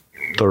was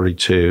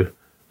 33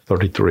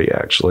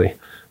 actually,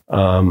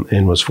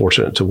 and was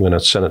fortunate to win a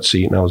Senate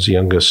seat. And I was the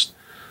youngest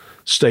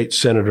state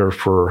senator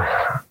for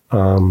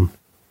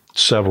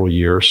several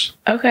years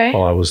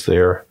while I was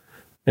there.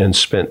 and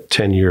spent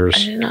 10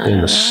 years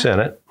in the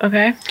Senate.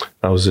 Okay.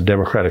 I was a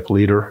Democratic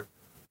leader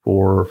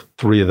for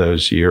 3 of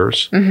those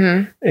years.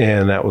 And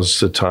that was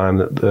the time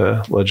that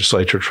the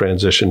legislature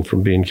transitioned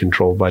from being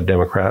controlled by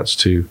Democrats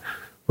to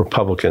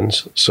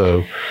Republicans.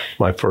 So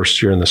my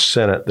first year in the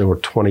Senate, there were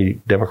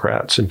 20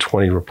 Democrats and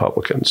 20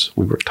 Republicans.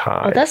 We were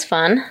tied. Oh, that's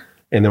fun.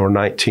 And there were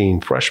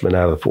 19 freshmen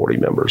out of the 40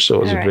 members. So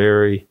it was a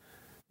very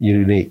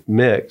unique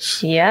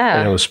mix. Yeah.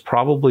 And it was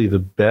probably the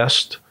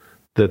best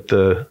that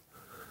the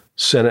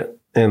Senate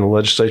and the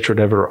legislature had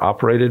ever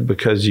operated,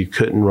 because you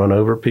couldn't run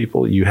over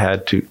people. You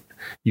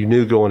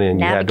knew going in,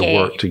 you had to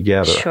work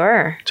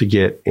together to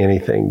get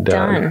anything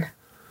done.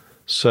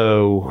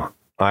 So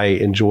I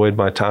enjoyed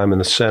my time in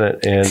the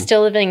Senate. And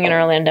still living in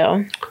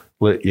Orlando.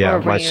 Yeah,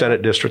 my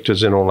Senate district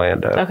is in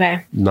Orlando.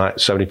 Okay.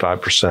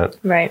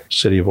 75%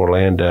 city of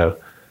Orlando.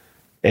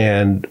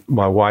 And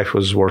my wife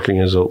was working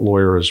as a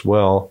lawyer as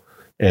well.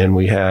 And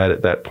we had,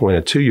 at that point,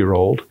 a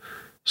 2-year-old.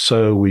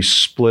 So we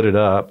split it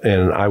up,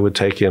 and I would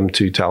take him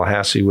to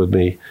Tallahassee with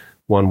me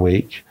 1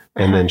 week.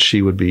 And then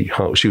she would be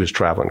home. She was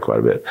traveling quite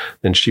a bit.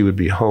 Then she would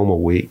be home a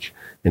week,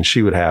 and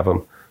she would have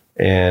him.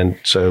 And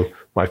so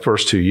my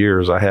first 2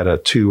 years, I had a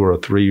 2 or a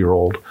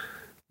 3-year-old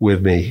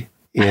with me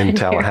in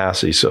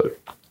Tallahassee. So it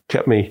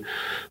kept me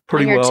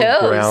pretty well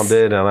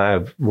grounded. And I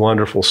have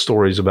wonderful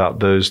stories about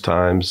those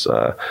times,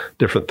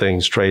 different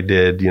things Trey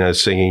did,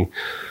 singing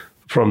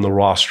from the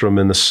rostrum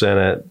in the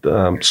Senate,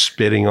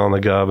 spitting on the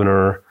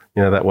governor.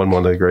 That wasn't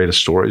one of the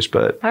greatest stories,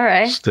 but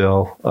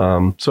still.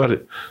 So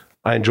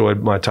I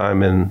enjoyed my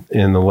time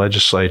in the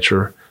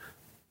legislature,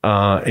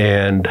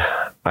 and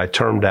I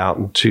termed out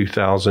in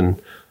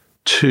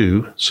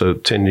 2002, so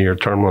 10-year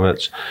term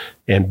limits,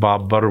 and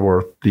Bob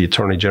Butterworth, the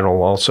Attorney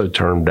General, also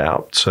termed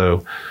out.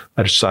 So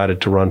I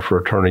decided to run for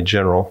Attorney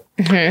General,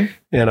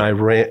 and I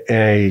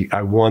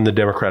won the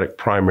Democratic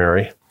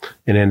primary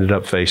and ended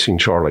up facing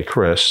Charlie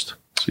Crist.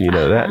 So you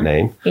know that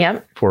name.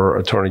 Yep. For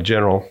Attorney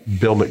General.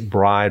 Bill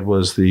McBride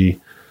was the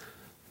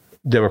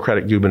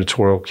Democratic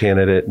gubernatorial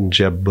candidate, and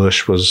Jeb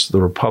Bush was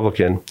the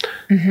Republican.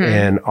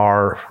 And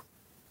our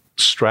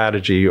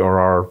strategy,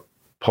 or our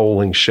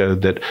polling,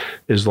 showed that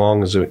as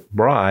long as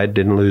McBride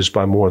didn't lose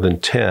by more than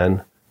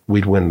 10,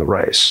 we'd win the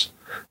race.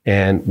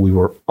 And we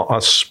were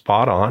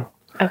spot on,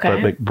 but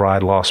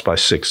McBride lost by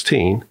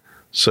 16,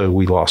 so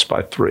we lost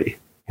by 3.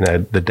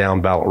 The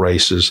down ballot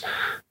race is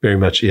very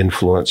much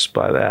influenced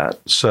by that.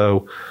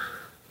 So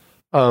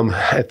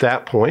at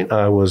that point,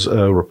 I was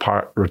a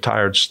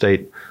retired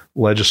state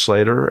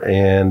legislator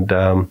and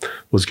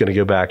was going to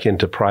go back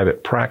into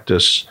private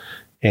practice.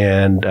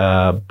 And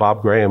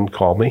Bob Graham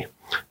called me,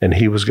 and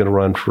he was going to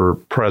run for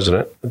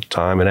president at the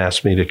time, and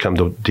asked me to come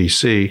to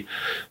D.C.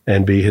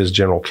 and be his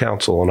general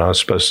counsel. And I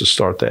was supposed to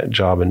start that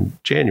job in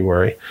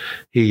January.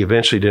 He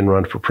eventually didn't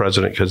run for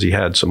president because he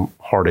had some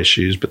heart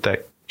issues, but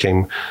that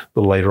came a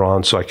little later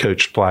on. So I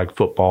coached flag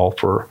football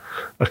for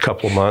a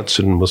couple of months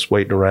and was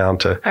waiting around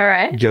to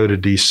go to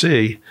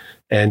D.C.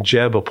 And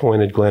Jeb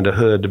appointed Glenda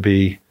Hood to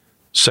be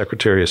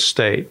Secretary of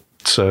State.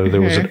 So there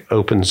was an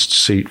open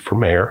seat for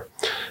mayor.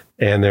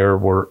 And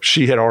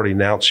she had already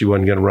announced she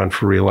wasn't going to run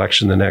for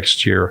re-election the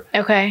next year.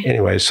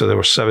 Anyway, so there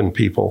were 7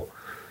 people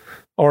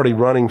already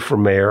running for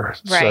mayor.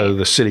 So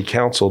the city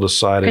council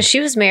decided. Because she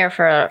was mayor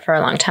for a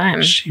long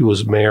time. She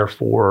was mayor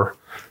for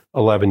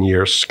 11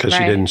 years because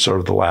she didn't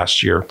serve the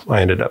last year.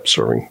 I ended up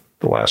serving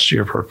the last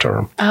year of her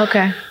term.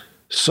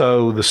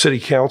 So the city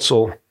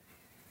council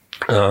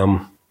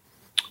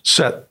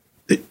set,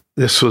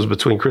 this was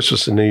between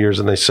Christmas and New Year's,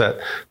 and they set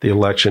the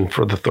election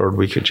for the 3rd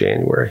week of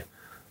January.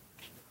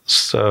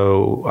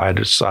 So I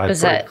decided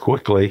pretty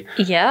quickly.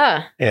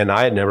 Yeah. And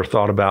I had never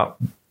thought about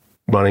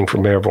running for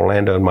mayor of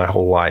Orlando in my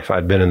whole life.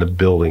 I'd been in the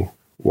building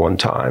one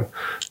time,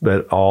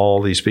 but all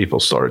these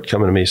people started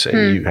coming to me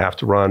saying, you have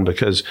to run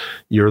because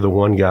you're the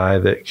one guy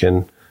that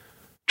can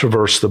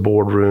traverse the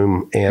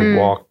boardroom and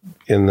walk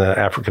in the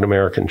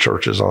African-American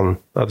churches on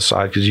the other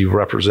side, because you've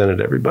represented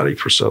everybody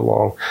for so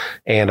long.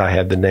 And I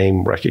had the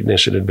name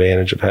recognition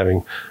advantage of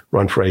having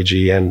run for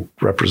AG and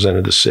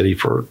represented the city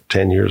for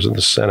 10 years in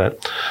the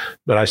Senate.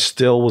 But I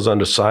still was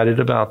undecided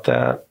about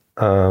that.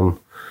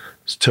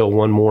 Till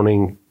one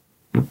morning,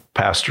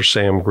 Pastor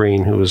Sam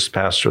Green, who was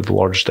pastor of the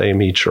largest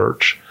AME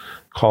church,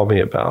 called me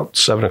about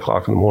 7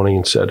 o'clock in the morning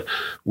and said,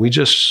 we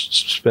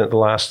just spent the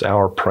last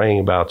hour praying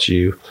about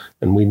you,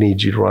 and we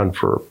need you to run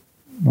for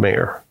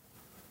mayor.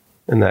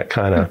 And that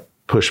kind of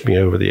pushed me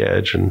over the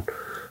edge, and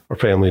our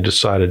family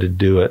decided to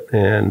do it.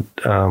 And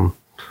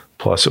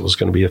plus, it was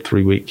going to be a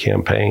 3-week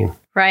campaign.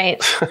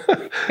 Right. You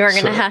were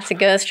going to have to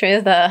go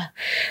through the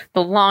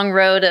long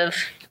road of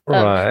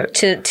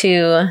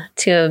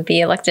to be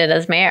elected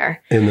as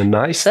mayor. And the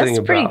nice thing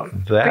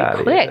about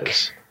that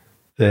is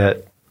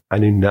that I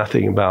knew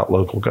nothing about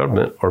local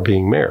government or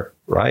being mayor,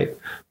 right?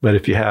 But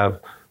if you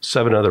have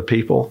 7 other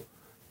people,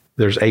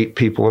 there's 8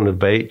 people in the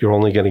debate, you're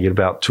only going to get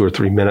about 2 or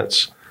 3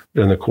 minutes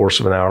during the course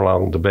of an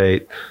hour-long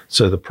debate.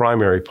 So the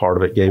primary part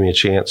of it gave me a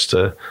chance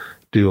to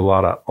do a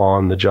lot of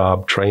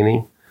on-the-job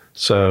training.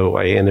 So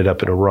I ended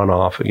up in a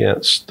runoff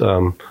against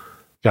a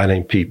guy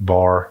named Pete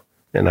Barr,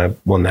 and I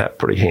won that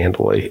pretty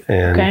handily.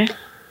 And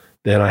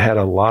then I had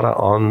a lot of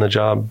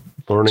on-the-job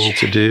learning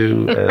to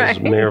do as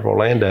mayor of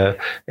Orlando.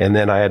 And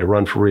then I had to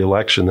run for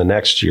re-election the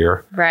next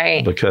year.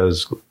 Right.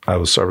 Because I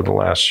was serving the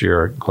last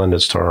year at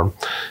Glenda's term.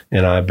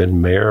 And I've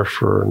been mayor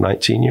for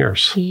 19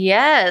 years.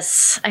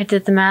 Yes. I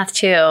did the math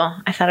too.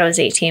 I thought it was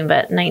 18,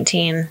 but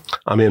 19.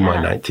 I'm in my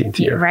 19th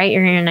year. Right.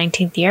 You're in your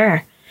 19th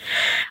year.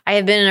 I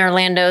have been in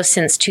Orlando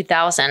since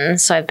 2000.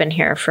 So I've been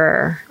here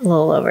for a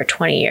little over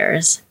 20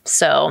 years.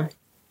 So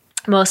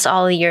most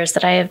all the years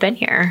that I have been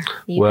here.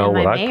 Well,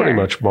 what I pretty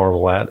much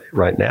marvel at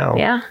right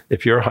now,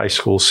 if you're a high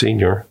school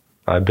senior,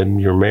 I've been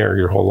your mayor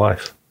your whole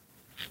life.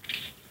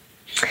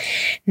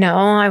 No,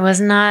 I was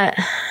not.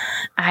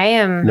 I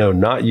am. No,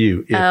 not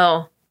you.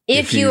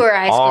 If you were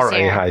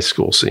a high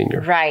school senior.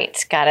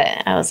 Right. Got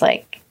it. I was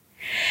like,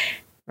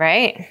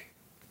 right.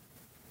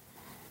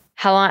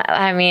 How long?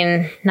 I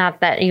mean,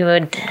 not that you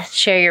would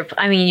share your,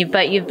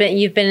 but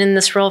you've been in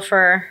this role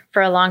for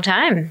a long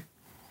time.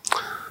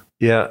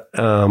 Yeah,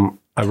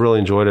 I really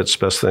enjoyed it. It's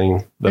the best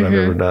thing that I've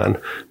ever done.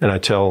 And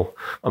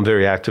I'm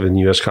very active in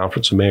the U.S.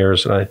 Conference of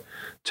Mayors, and I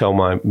tell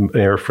my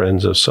mayor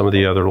friends of some of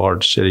the other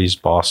large cities,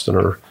 Boston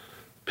or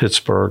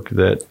Pittsburgh,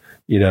 that,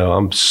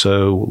 I'm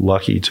so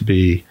lucky to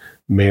be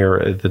mayor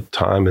at the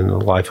time in the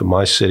life of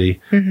my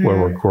city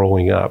where we're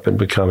growing up and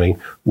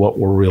becoming what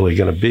we're really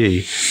going to be.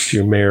 If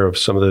you're mayor of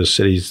some of those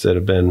cities that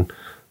have been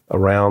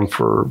around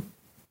for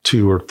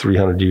 200 or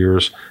 300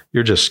 years,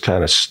 you're just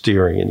kind of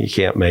steering and you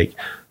can't make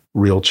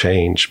real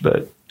change,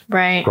 but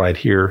right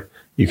here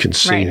you can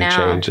see the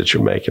change that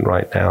you're making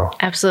right now.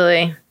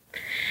 Absolutely. I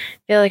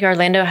feel like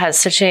Orlando has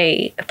such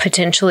a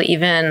potential,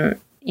 even,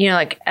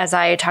 like as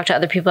I talk to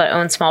other people that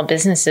own small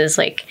businesses,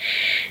 like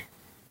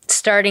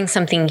starting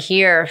something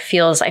here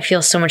I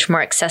feel so much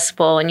more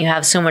accessible, and you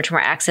have so much more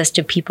access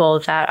to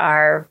people that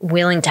are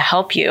willing to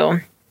help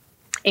you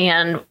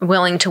and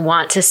willing to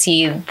want to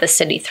see the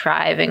city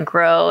thrive and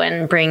grow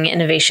and bring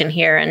innovation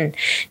here and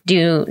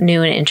do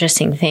new and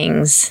interesting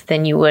things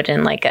than you would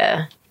in like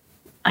a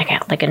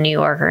New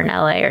York or an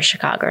LA or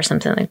Chicago or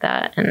something like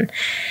that. And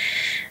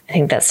I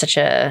think that's such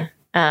a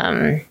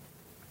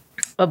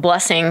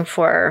blessing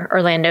for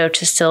Orlando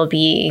to still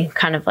be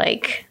kind of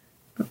like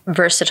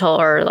versatile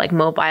or like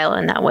mobile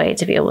in that way,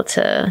 to be able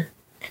to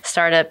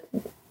start up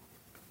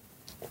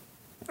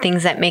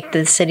things that make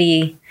the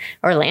city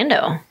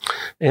Orlando.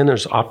 And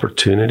there's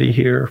opportunity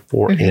here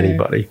for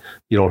anybody.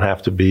 You don't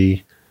have to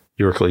be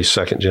Yerkely's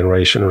second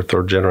generation or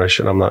third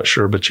generation. I'm not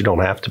sure, but you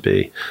don't have to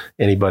be.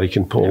 Anybody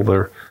can pull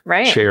their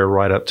chair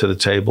right up to the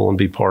table and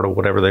be part of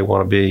whatever they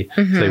want to be.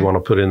 If they want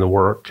to put in the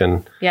work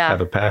and have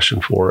a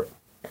passion for it.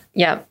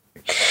 Yeah.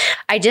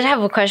 I did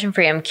have a question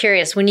for you. I'm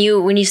curious, when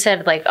you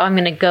said like, I'm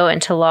going to go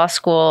into law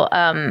school,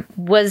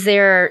 was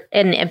there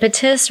an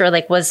impetus, or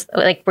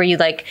were you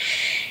like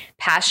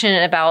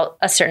passionate about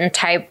a certain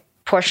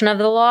portion of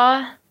the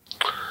law?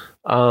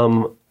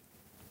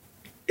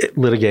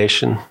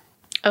 Litigation.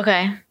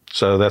 Okay.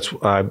 So that's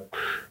I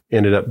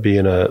ended up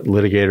being a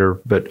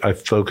litigator, but I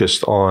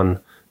focused on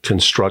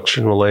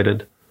construction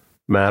related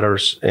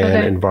matters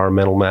and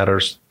environmental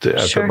matters.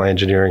 I put my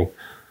engineering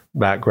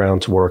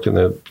background to work in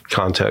the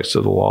context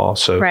of the law.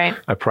 So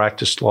I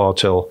practiced law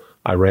till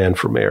I ran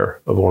for mayor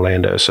of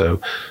Orlando. So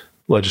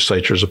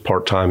legislature is a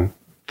part-time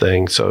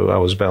thing. So I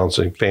was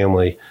balancing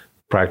family,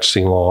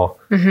 practicing law,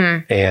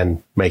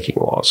 and making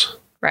laws.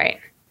 Right.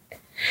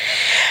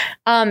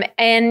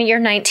 And your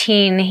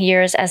 19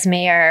 years as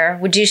mayor,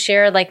 would you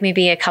share like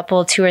maybe a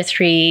couple, 2 or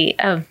 3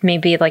 of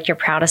maybe like your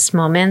proudest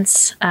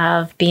moments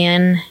of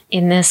being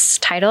in this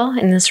title,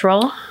 in this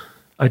role?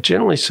 I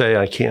generally say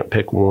I can't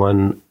pick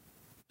one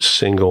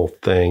single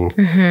thing.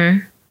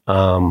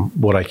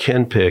 What I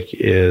can pick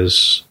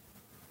is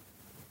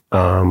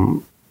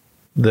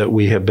that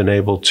we have been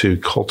able to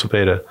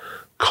cultivate a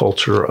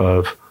culture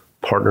of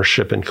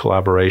partnership and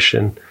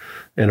collaboration,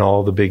 and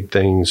all the big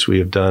things we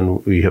have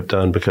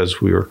done because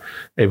we were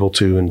able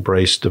to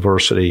embrace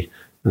diversity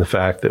and the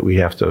fact that we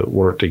have to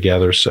work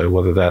together. So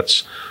whether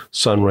that's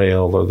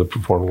Sunrail or the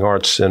Performing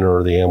Arts Center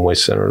or the Amway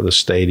Center or the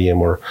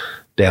stadium or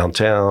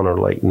downtown or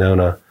Lake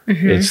Nona,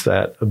 it's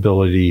that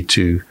ability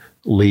to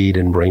lead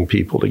and bring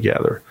people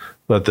together.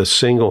 But the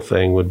single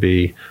thing would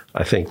be,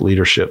 I think,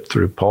 leadership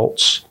through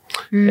Pulse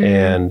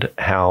and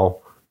how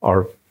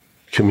our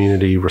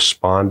community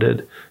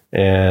responded.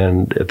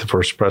 And at the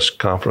first press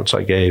conference,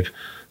 I gave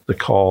the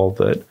call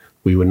that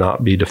we would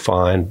not be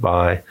defined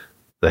by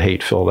the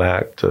hate-filled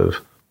act of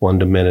one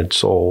demented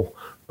soul,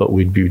 but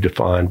we'd be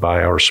defined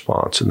by our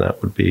response, and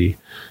that would be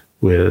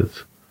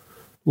with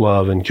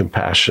love and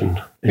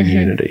compassion and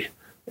unity.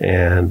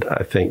 And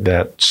I think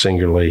that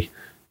singularly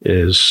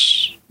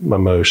is my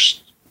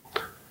most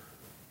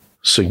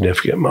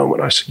significant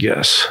moment, I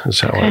guess, is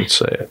how I would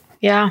say it.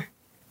 Yeah.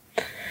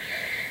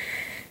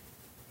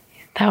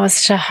 That was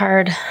such a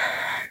hard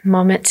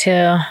moment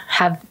to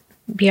have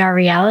be our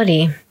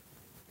reality.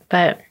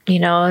 But, it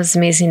was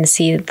amazing to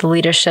see the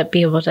leadership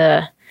be able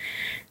to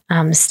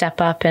step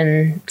up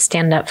and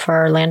stand up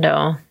for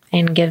Orlando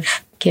and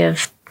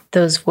give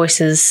those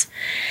voices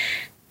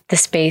the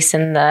space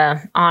and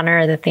the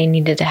honor that they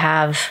needed to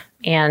have,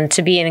 and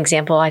to be an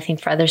example, I think,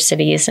 for other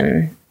cities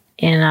and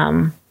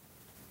in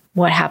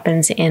what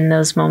happens in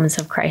those moments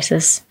of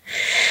crisis.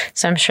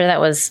 So I'm sure that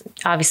was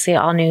obviously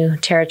all new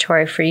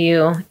territory for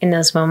you in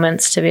those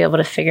moments to be able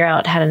to figure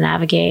out how to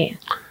navigate.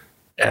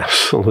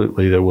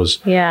 Absolutely. There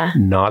was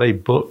not a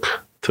book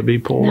to be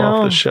pulled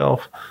off the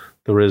shelf.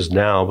 There is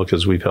now,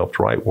 because we've helped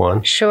write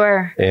one.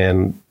 Sure.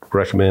 And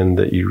recommend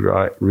that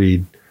you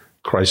read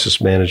Crisis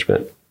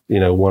Management,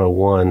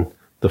 101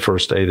 the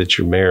first day that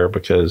you're mayor,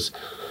 because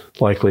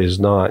likely as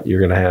not, you're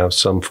going to have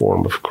some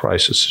form of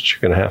crisis that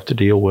you're going to have to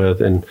deal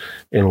with. And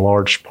in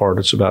large part,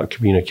 it's about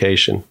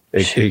communication.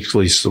 At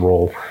least the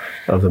role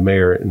of the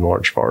mayor in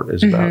large part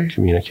is about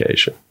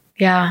communication.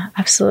 Yeah,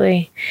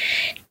 absolutely.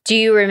 Do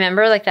you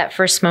remember like that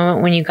first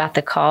moment when you got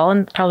the call,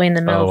 and probably in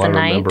the middle of the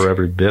night? I remember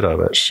every bit of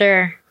it.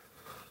 Sure.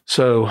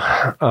 So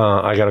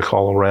I got a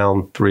call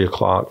around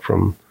 3:00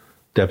 from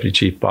Deputy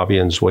Chief Bobby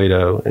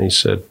Enzueto, and he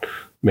said,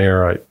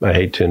 Mayor, I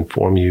hate to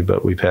inform you,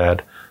 but we've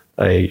had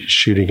a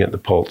shooting at the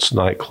Pulse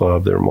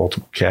nightclub. There are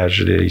multiple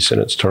casualties,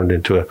 and it's turned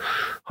into a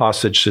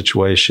hostage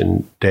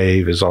situation.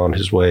 Dave is on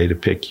his way to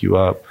pick you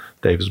up.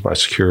 Dave is my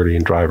security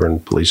and driver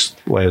and police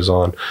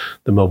liaison.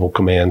 The mobile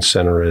command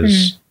center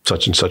is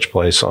such and such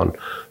place on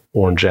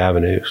Orange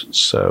Avenue.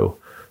 So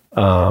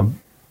I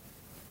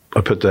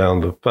put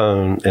down the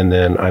phone, and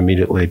then I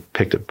immediately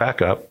picked it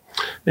back up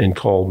and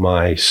called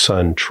my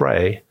son,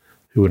 Trey,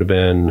 who would have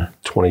been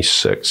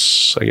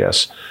 26, I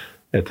guess,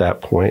 at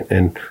that point.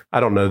 And I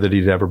don't know that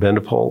he'd ever been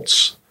to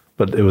Pulse,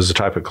 but it was the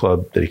type of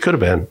club that he could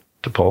have been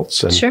to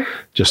Pulse. And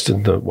just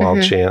in the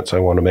wild chance, I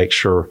want to make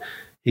sure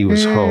he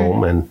was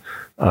home. And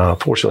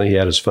fortunately, he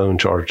had his phone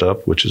charged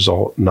up, which is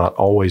not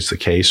always the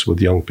case with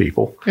young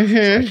people. So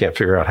I can't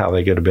figure out how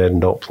they go to bed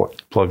and don't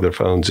plug their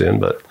phones in,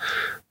 but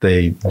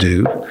they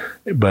do.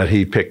 But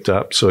he picked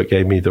up, so it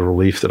gave me the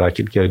relief that I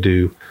could go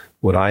do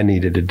what I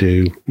needed to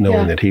do,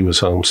 knowing that he was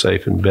home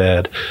safe in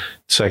bed.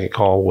 Second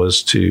call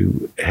was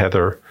to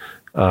Heather,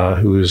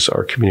 who is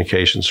our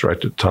communications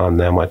director at the time,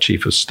 now my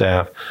chief of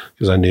staff,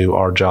 because I knew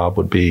our job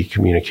would be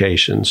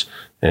communications,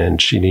 and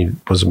she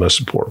was the most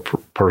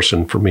important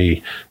person for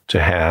me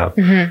to have.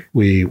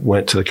 We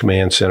went to the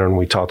command center and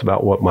we talked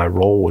about what my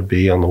role would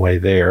be on the way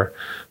there,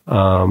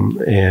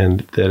 and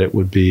that it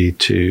would be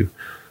to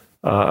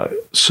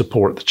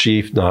support the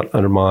chief, not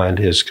undermine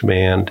his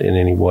command in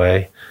any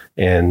way,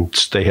 and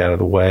stay out of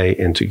the way,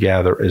 and to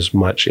gather as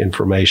much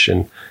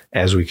information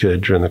as we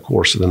could during the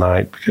course of the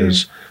night,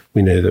 because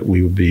we knew that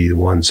we would be the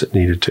ones that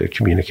needed to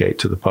communicate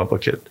to the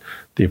public at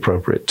the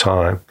appropriate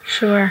time.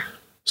 Sure.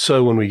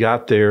 So when we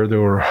got there,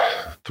 there were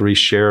 3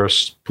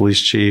 sheriffs,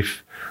 police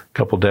chief, a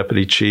couple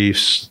deputy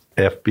chiefs,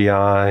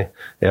 FBI,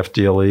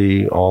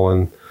 FDLE, all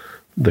in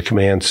the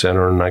command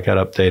center, and I got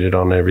updated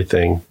on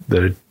everything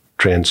that had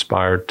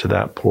transpired to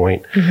that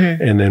point.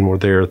 And then we're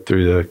there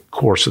through the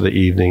course of the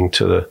evening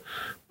to the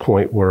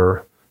point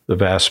where the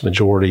vast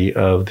majority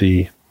of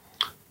the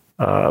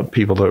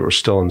people that were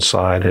still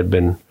inside had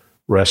been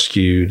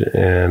rescued,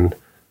 and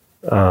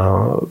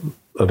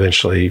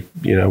eventually,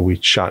 we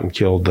shot and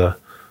killed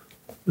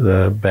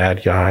the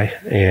bad guy,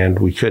 and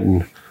we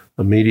couldn't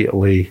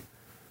immediately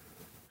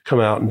come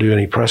out and do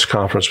any press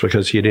conference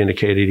because he had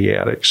indicated he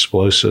had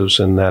explosives,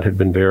 and that had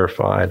been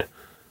verified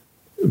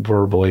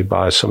verbally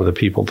by some of the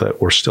people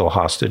that were still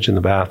hostage in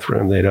the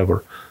bathroom. They'd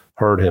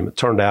overheard him. It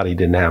turned out he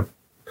didn't have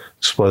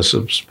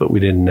explosives, but we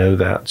didn't know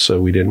that,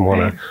 so we didn't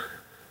want to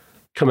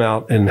come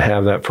out and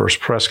have that first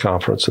press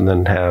conference and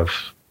then have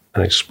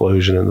an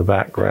explosion in the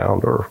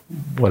background or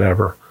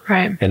whatever.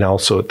 Right. And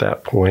also at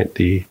that point,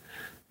 the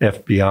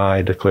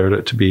FBI declared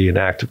it to be an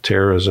act of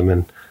terrorism,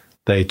 and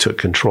they took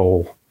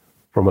control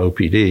from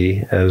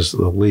OPD as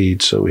the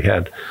lead. So we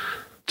had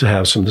to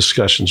have some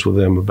discussions with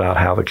them about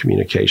how the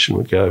communication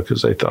would go,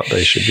 because they thought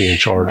they should be in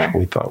charge, and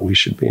we thought we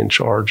should be in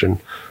charge. And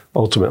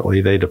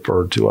ultimately, they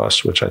deferred to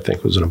us, which I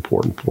think was an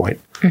important point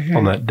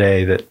on that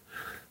day, that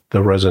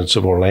the residents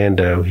of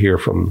Orlando hear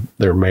from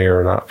their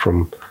mayor, not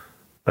from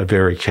a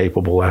very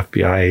capable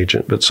FBI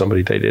agent, but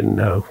somebody they didn't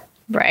know.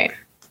 Right.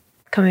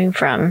 Coming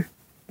from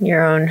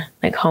your own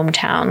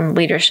hometown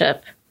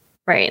leadership,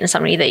 right? And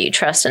somebody that you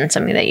trust and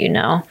somebody that you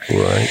know.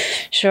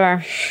 Right.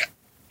 Sure.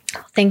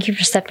 Thank you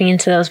for stepping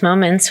into those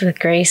moments with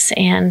grace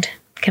and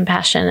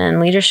compassion and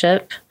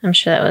leadership. I'm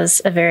sure that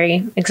was a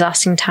very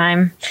exhausting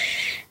time,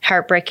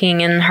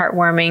 heartbreaking and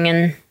heartwarming,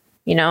 and,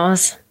 it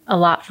was a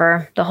lot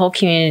for the whole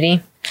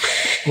community.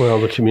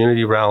 Well, the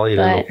community rallied,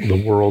 and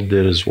the world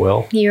did as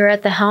well. You were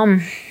at the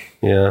helm.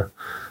 Yeah.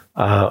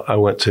 I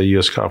went to a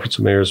U.S. Conference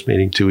of Mayors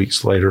meeting 2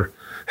 weeks later,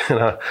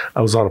 and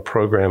I was on a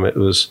program. It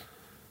was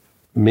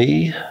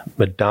me,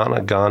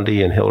 Madonna,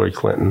 Gandhi, and Hillary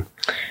Clinton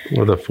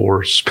were the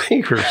 4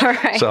 speakers.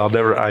 Right. So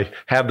I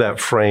have that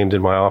framed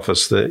in my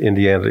office, the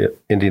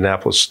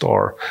Indianapolis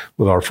Star,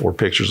 with our 4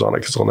 pictures on it,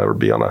 because I'll never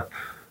be on a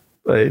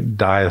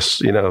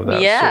dais, of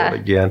that sort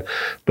again.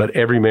 But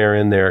every mayor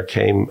in there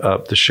came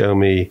up to show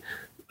me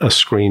a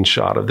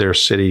screenshot of their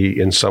city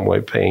in some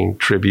way paying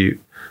tribute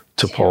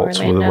to Pulse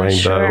with a rainbow.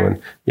 Sure.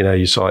 And,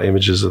 you saw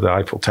images of the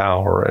Eiffel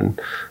Tower and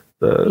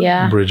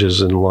the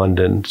bridges in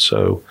London.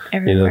 So,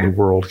 everywhere. The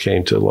world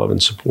came to love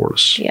and support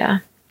us. Yeah.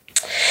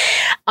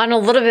 On a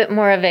little bit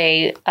more of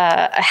a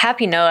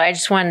happy note, I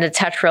just wanted to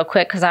touch real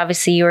quick because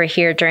obviously you were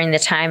here during the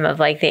time of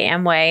like the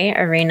Amway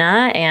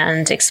Arena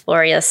and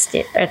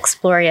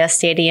Exploria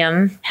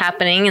Stadium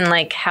happening, and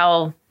like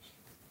how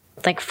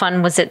like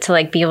fun was it to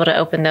like be able to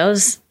open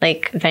those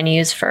like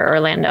venues for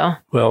Orlando?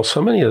 Well,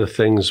 so many of the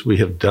things we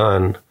have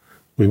done,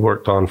 we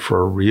worked on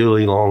for a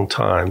really long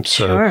time.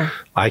 So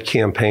I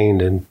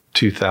campaigned in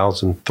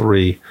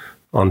 2003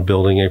 on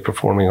building a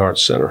performing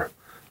arts center.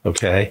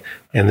 Okay.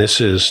 And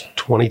this is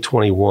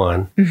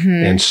 2021,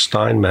 and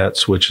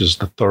Steinmetz, which is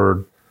the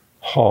third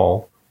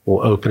hall,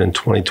 will open in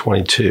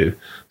 2022.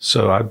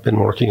 So I've been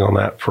working on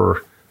that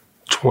for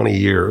 20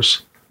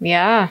 years.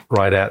 Yeah.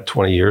 Right at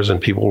 20 years. And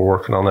people were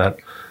working on that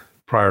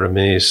prior to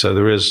me. So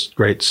there is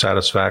great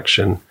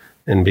satisfaction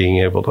in being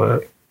able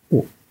to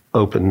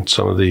open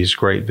some of these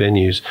great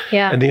venues.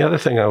 Yeah. And the other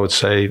thing I would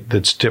say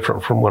that's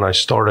different from when I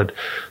started,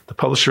 the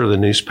publisher of the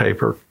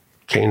newspaper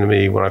came to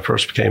me when I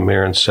first became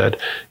mayor and said,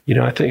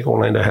 I think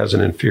Orlando has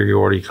an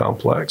inferiority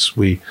complex.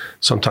 We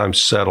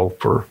sometimes settle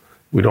for,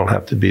 we don't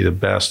have to be the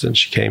best. And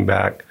she came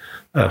back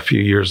a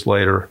few years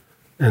later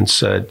and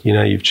said,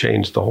 you've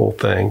changed the whole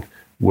thing.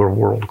 We're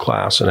world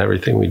class and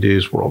everything we do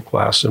is world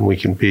class, and we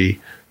can be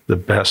the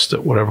best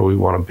at whatever we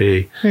want to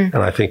be. And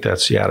I think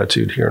that's the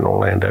attitude here in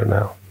Orlando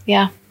now.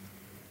 Yeah.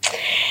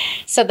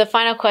 So the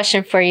final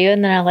question for you,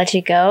 and then I'll let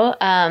you go.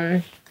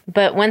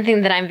 But one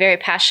thing that I'm very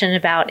passionate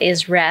about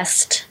is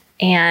rest,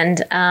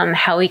 and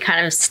how we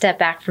kind of step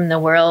back from the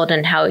world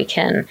and how we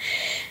can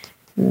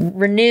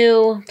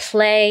renew,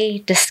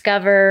 play,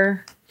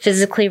 discover,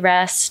 physically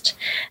rest.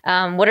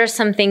 What are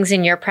some things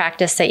in your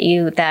practice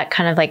that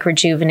kind of like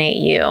rejuvenate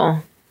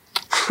you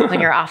when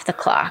you're off the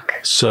clock?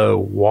 So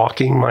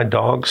walking my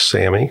dog,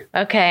 Sammy.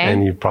 Okay.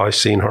 And you've probably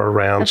seen her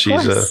around.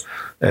 She's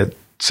at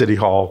City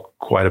Hall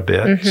quite a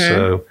bit.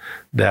 So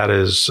that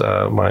is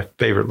my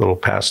favorite little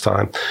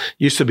pastime.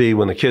 Used to be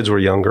when the kids were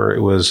younger,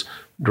 it was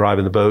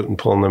driving the boat and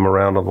pulling them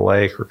around on the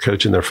lake, or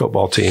coaching their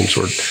football teams,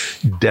 or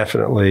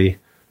definitely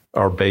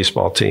our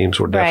baseball teams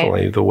were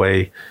definitely the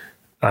way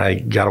I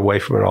got away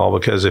from it all,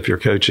 because if you're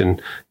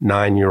coaching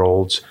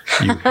 9-year-olds,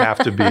 you have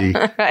to be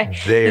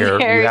there.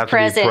 Very you have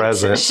present. to be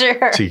present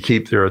Sure. to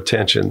keep their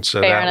attention.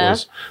 So Fair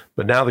enough.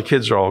 but now the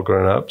kids are all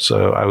grown up.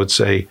 So I would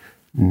say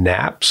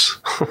naps.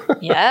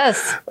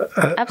 Yes,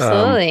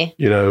 absolutely.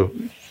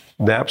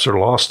 Naps are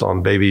lost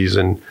on babies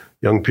and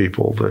young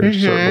people. They're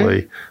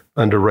certainly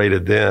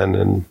underrated then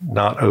and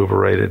not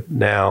overrated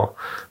now.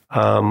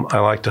 I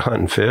like to hunt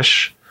and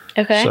fish.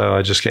 Okay. So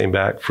I just came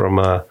back from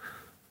a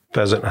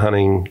pheasant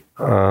hunting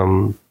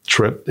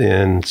trip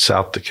in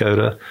South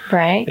Dakota.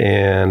 Right.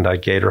 And I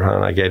gator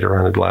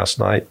hunted last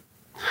night.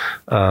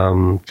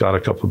 Got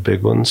a couple of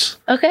big ones.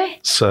 Okay.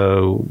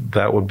 So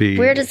that would be.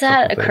 Where does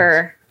that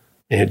occur?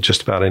 In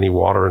just about any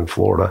water in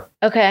Florida.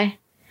 Okay.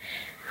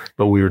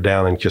 But we were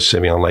down in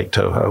Kissimmee on Lake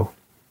Toho.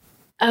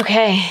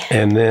 Okay.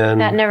 And then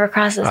that never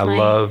crosses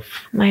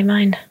my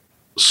mind.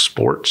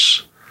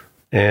 Sports,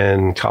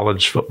 and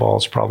college football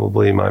is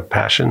probably my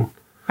passion.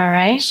 All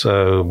right.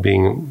 So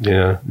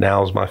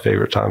now is my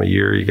favorite time of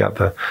year. You got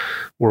the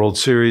World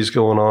Series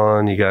going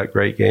on. You got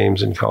great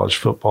games in college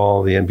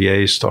football. The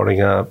NBA is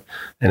starting up.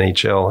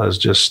 NHL has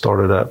just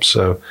started up.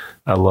 So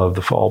I love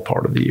the fall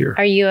part of the year.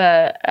 Are you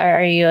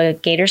a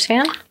Gators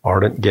fan?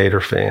 Ardent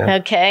Gator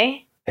fan.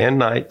 Okay. And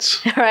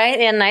Knights. Right.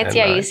 And Knights.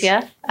 Yeah. Knights.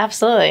 UCF.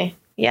 Absolutely.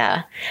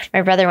 Yeah.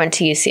 My brother went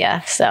to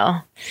UCF, so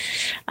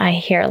I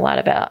hear a lot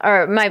about,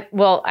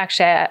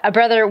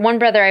 one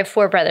brother, I have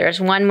 4 brothers.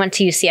 One went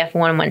to UCF,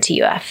 one went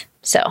to UF.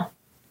 So,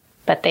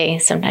 but they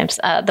sometimes,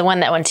 the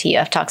one that went to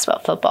UF talks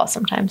about football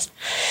sometimes,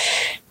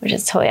 which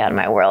is totally out of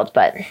my world,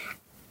 but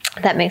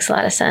that makes a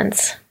lot of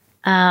sense.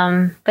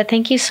 But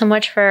thank you so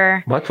much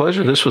for... My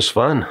pleasure. This was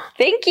fun.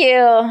 Thank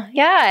you.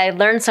 Yeah, I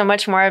learned so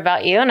much more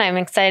about you, and I'm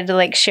excited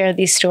to share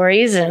these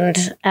stories. And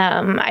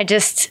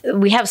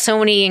we have so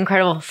many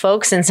incredible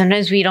folks, and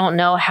sometimes we don't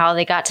know how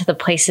they got to the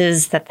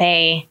places that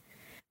they,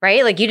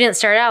 right? Like you didn't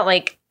start out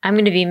I'm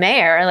going to be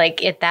mayor.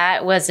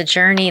 That was a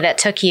journey that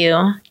took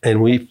you.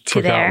 And we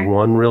forgot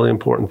one really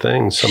important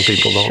thing some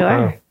people don't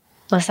know.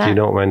 What's that? Do you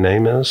know what my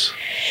name is?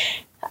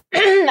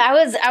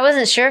 I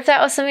wasn't sure if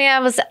that was something I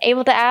was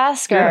able to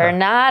ask or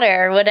not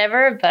or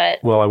whatever,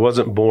 but... Well, I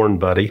wasn't born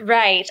Buddy.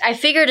 Right. I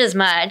figured as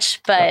much,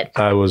 but...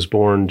 I was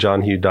born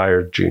John Hugh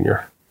Dyer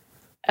Jr.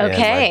 Okay.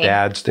 And my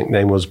dad's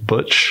nickname was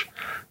Butch,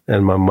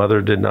 and my mother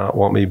did not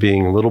want me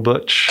being Little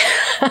Butch,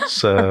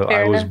 so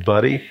I was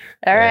Buddy.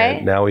 All right.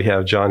 And now we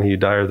have John Hugh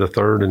Dyer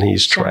III, and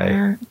he's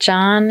Trey.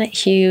 John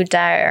Hugh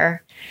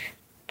Dyer.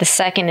 The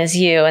second is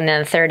you, and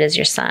then the third is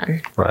your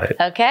son. Right.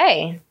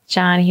 Okay.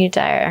 John Hugh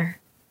Dyer.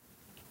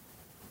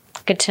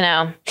 Good to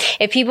know.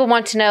 If people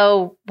want to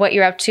know what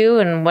you're up to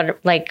and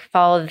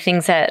follow the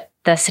things that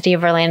the city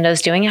of Orlando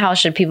is doing, how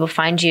should people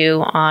find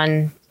you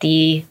on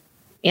the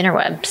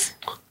interwebs?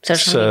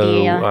 Social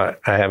media?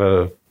 I have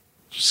a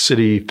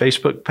city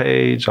Facebook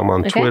page. I'm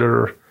on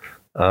Twitter.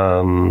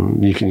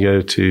 You can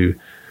go to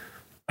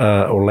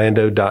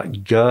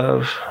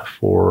orlando.gov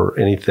for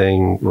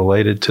anything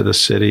related to the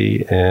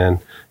city. And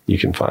you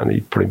can find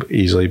me pretty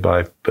easily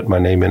by putting my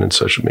name in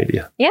social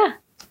media. Yeah.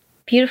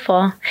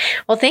 Beautiful.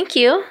 Well, thank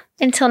you.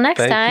 Until next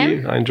time.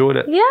 Thank you. I enjoyed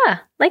it. Yeah,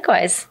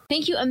 likewise.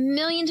 Thank you a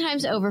million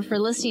times over for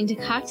listening to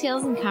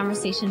Cocktails and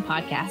Conversation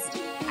podcast.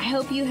 I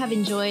hope you have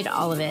enjoyed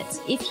all of it.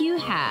 If you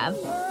have,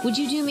 would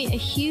you do me a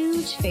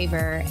huge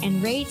favor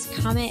and rate,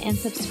 comment, and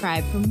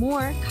subscribe for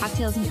more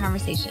Cocktails and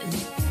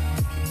Conversations?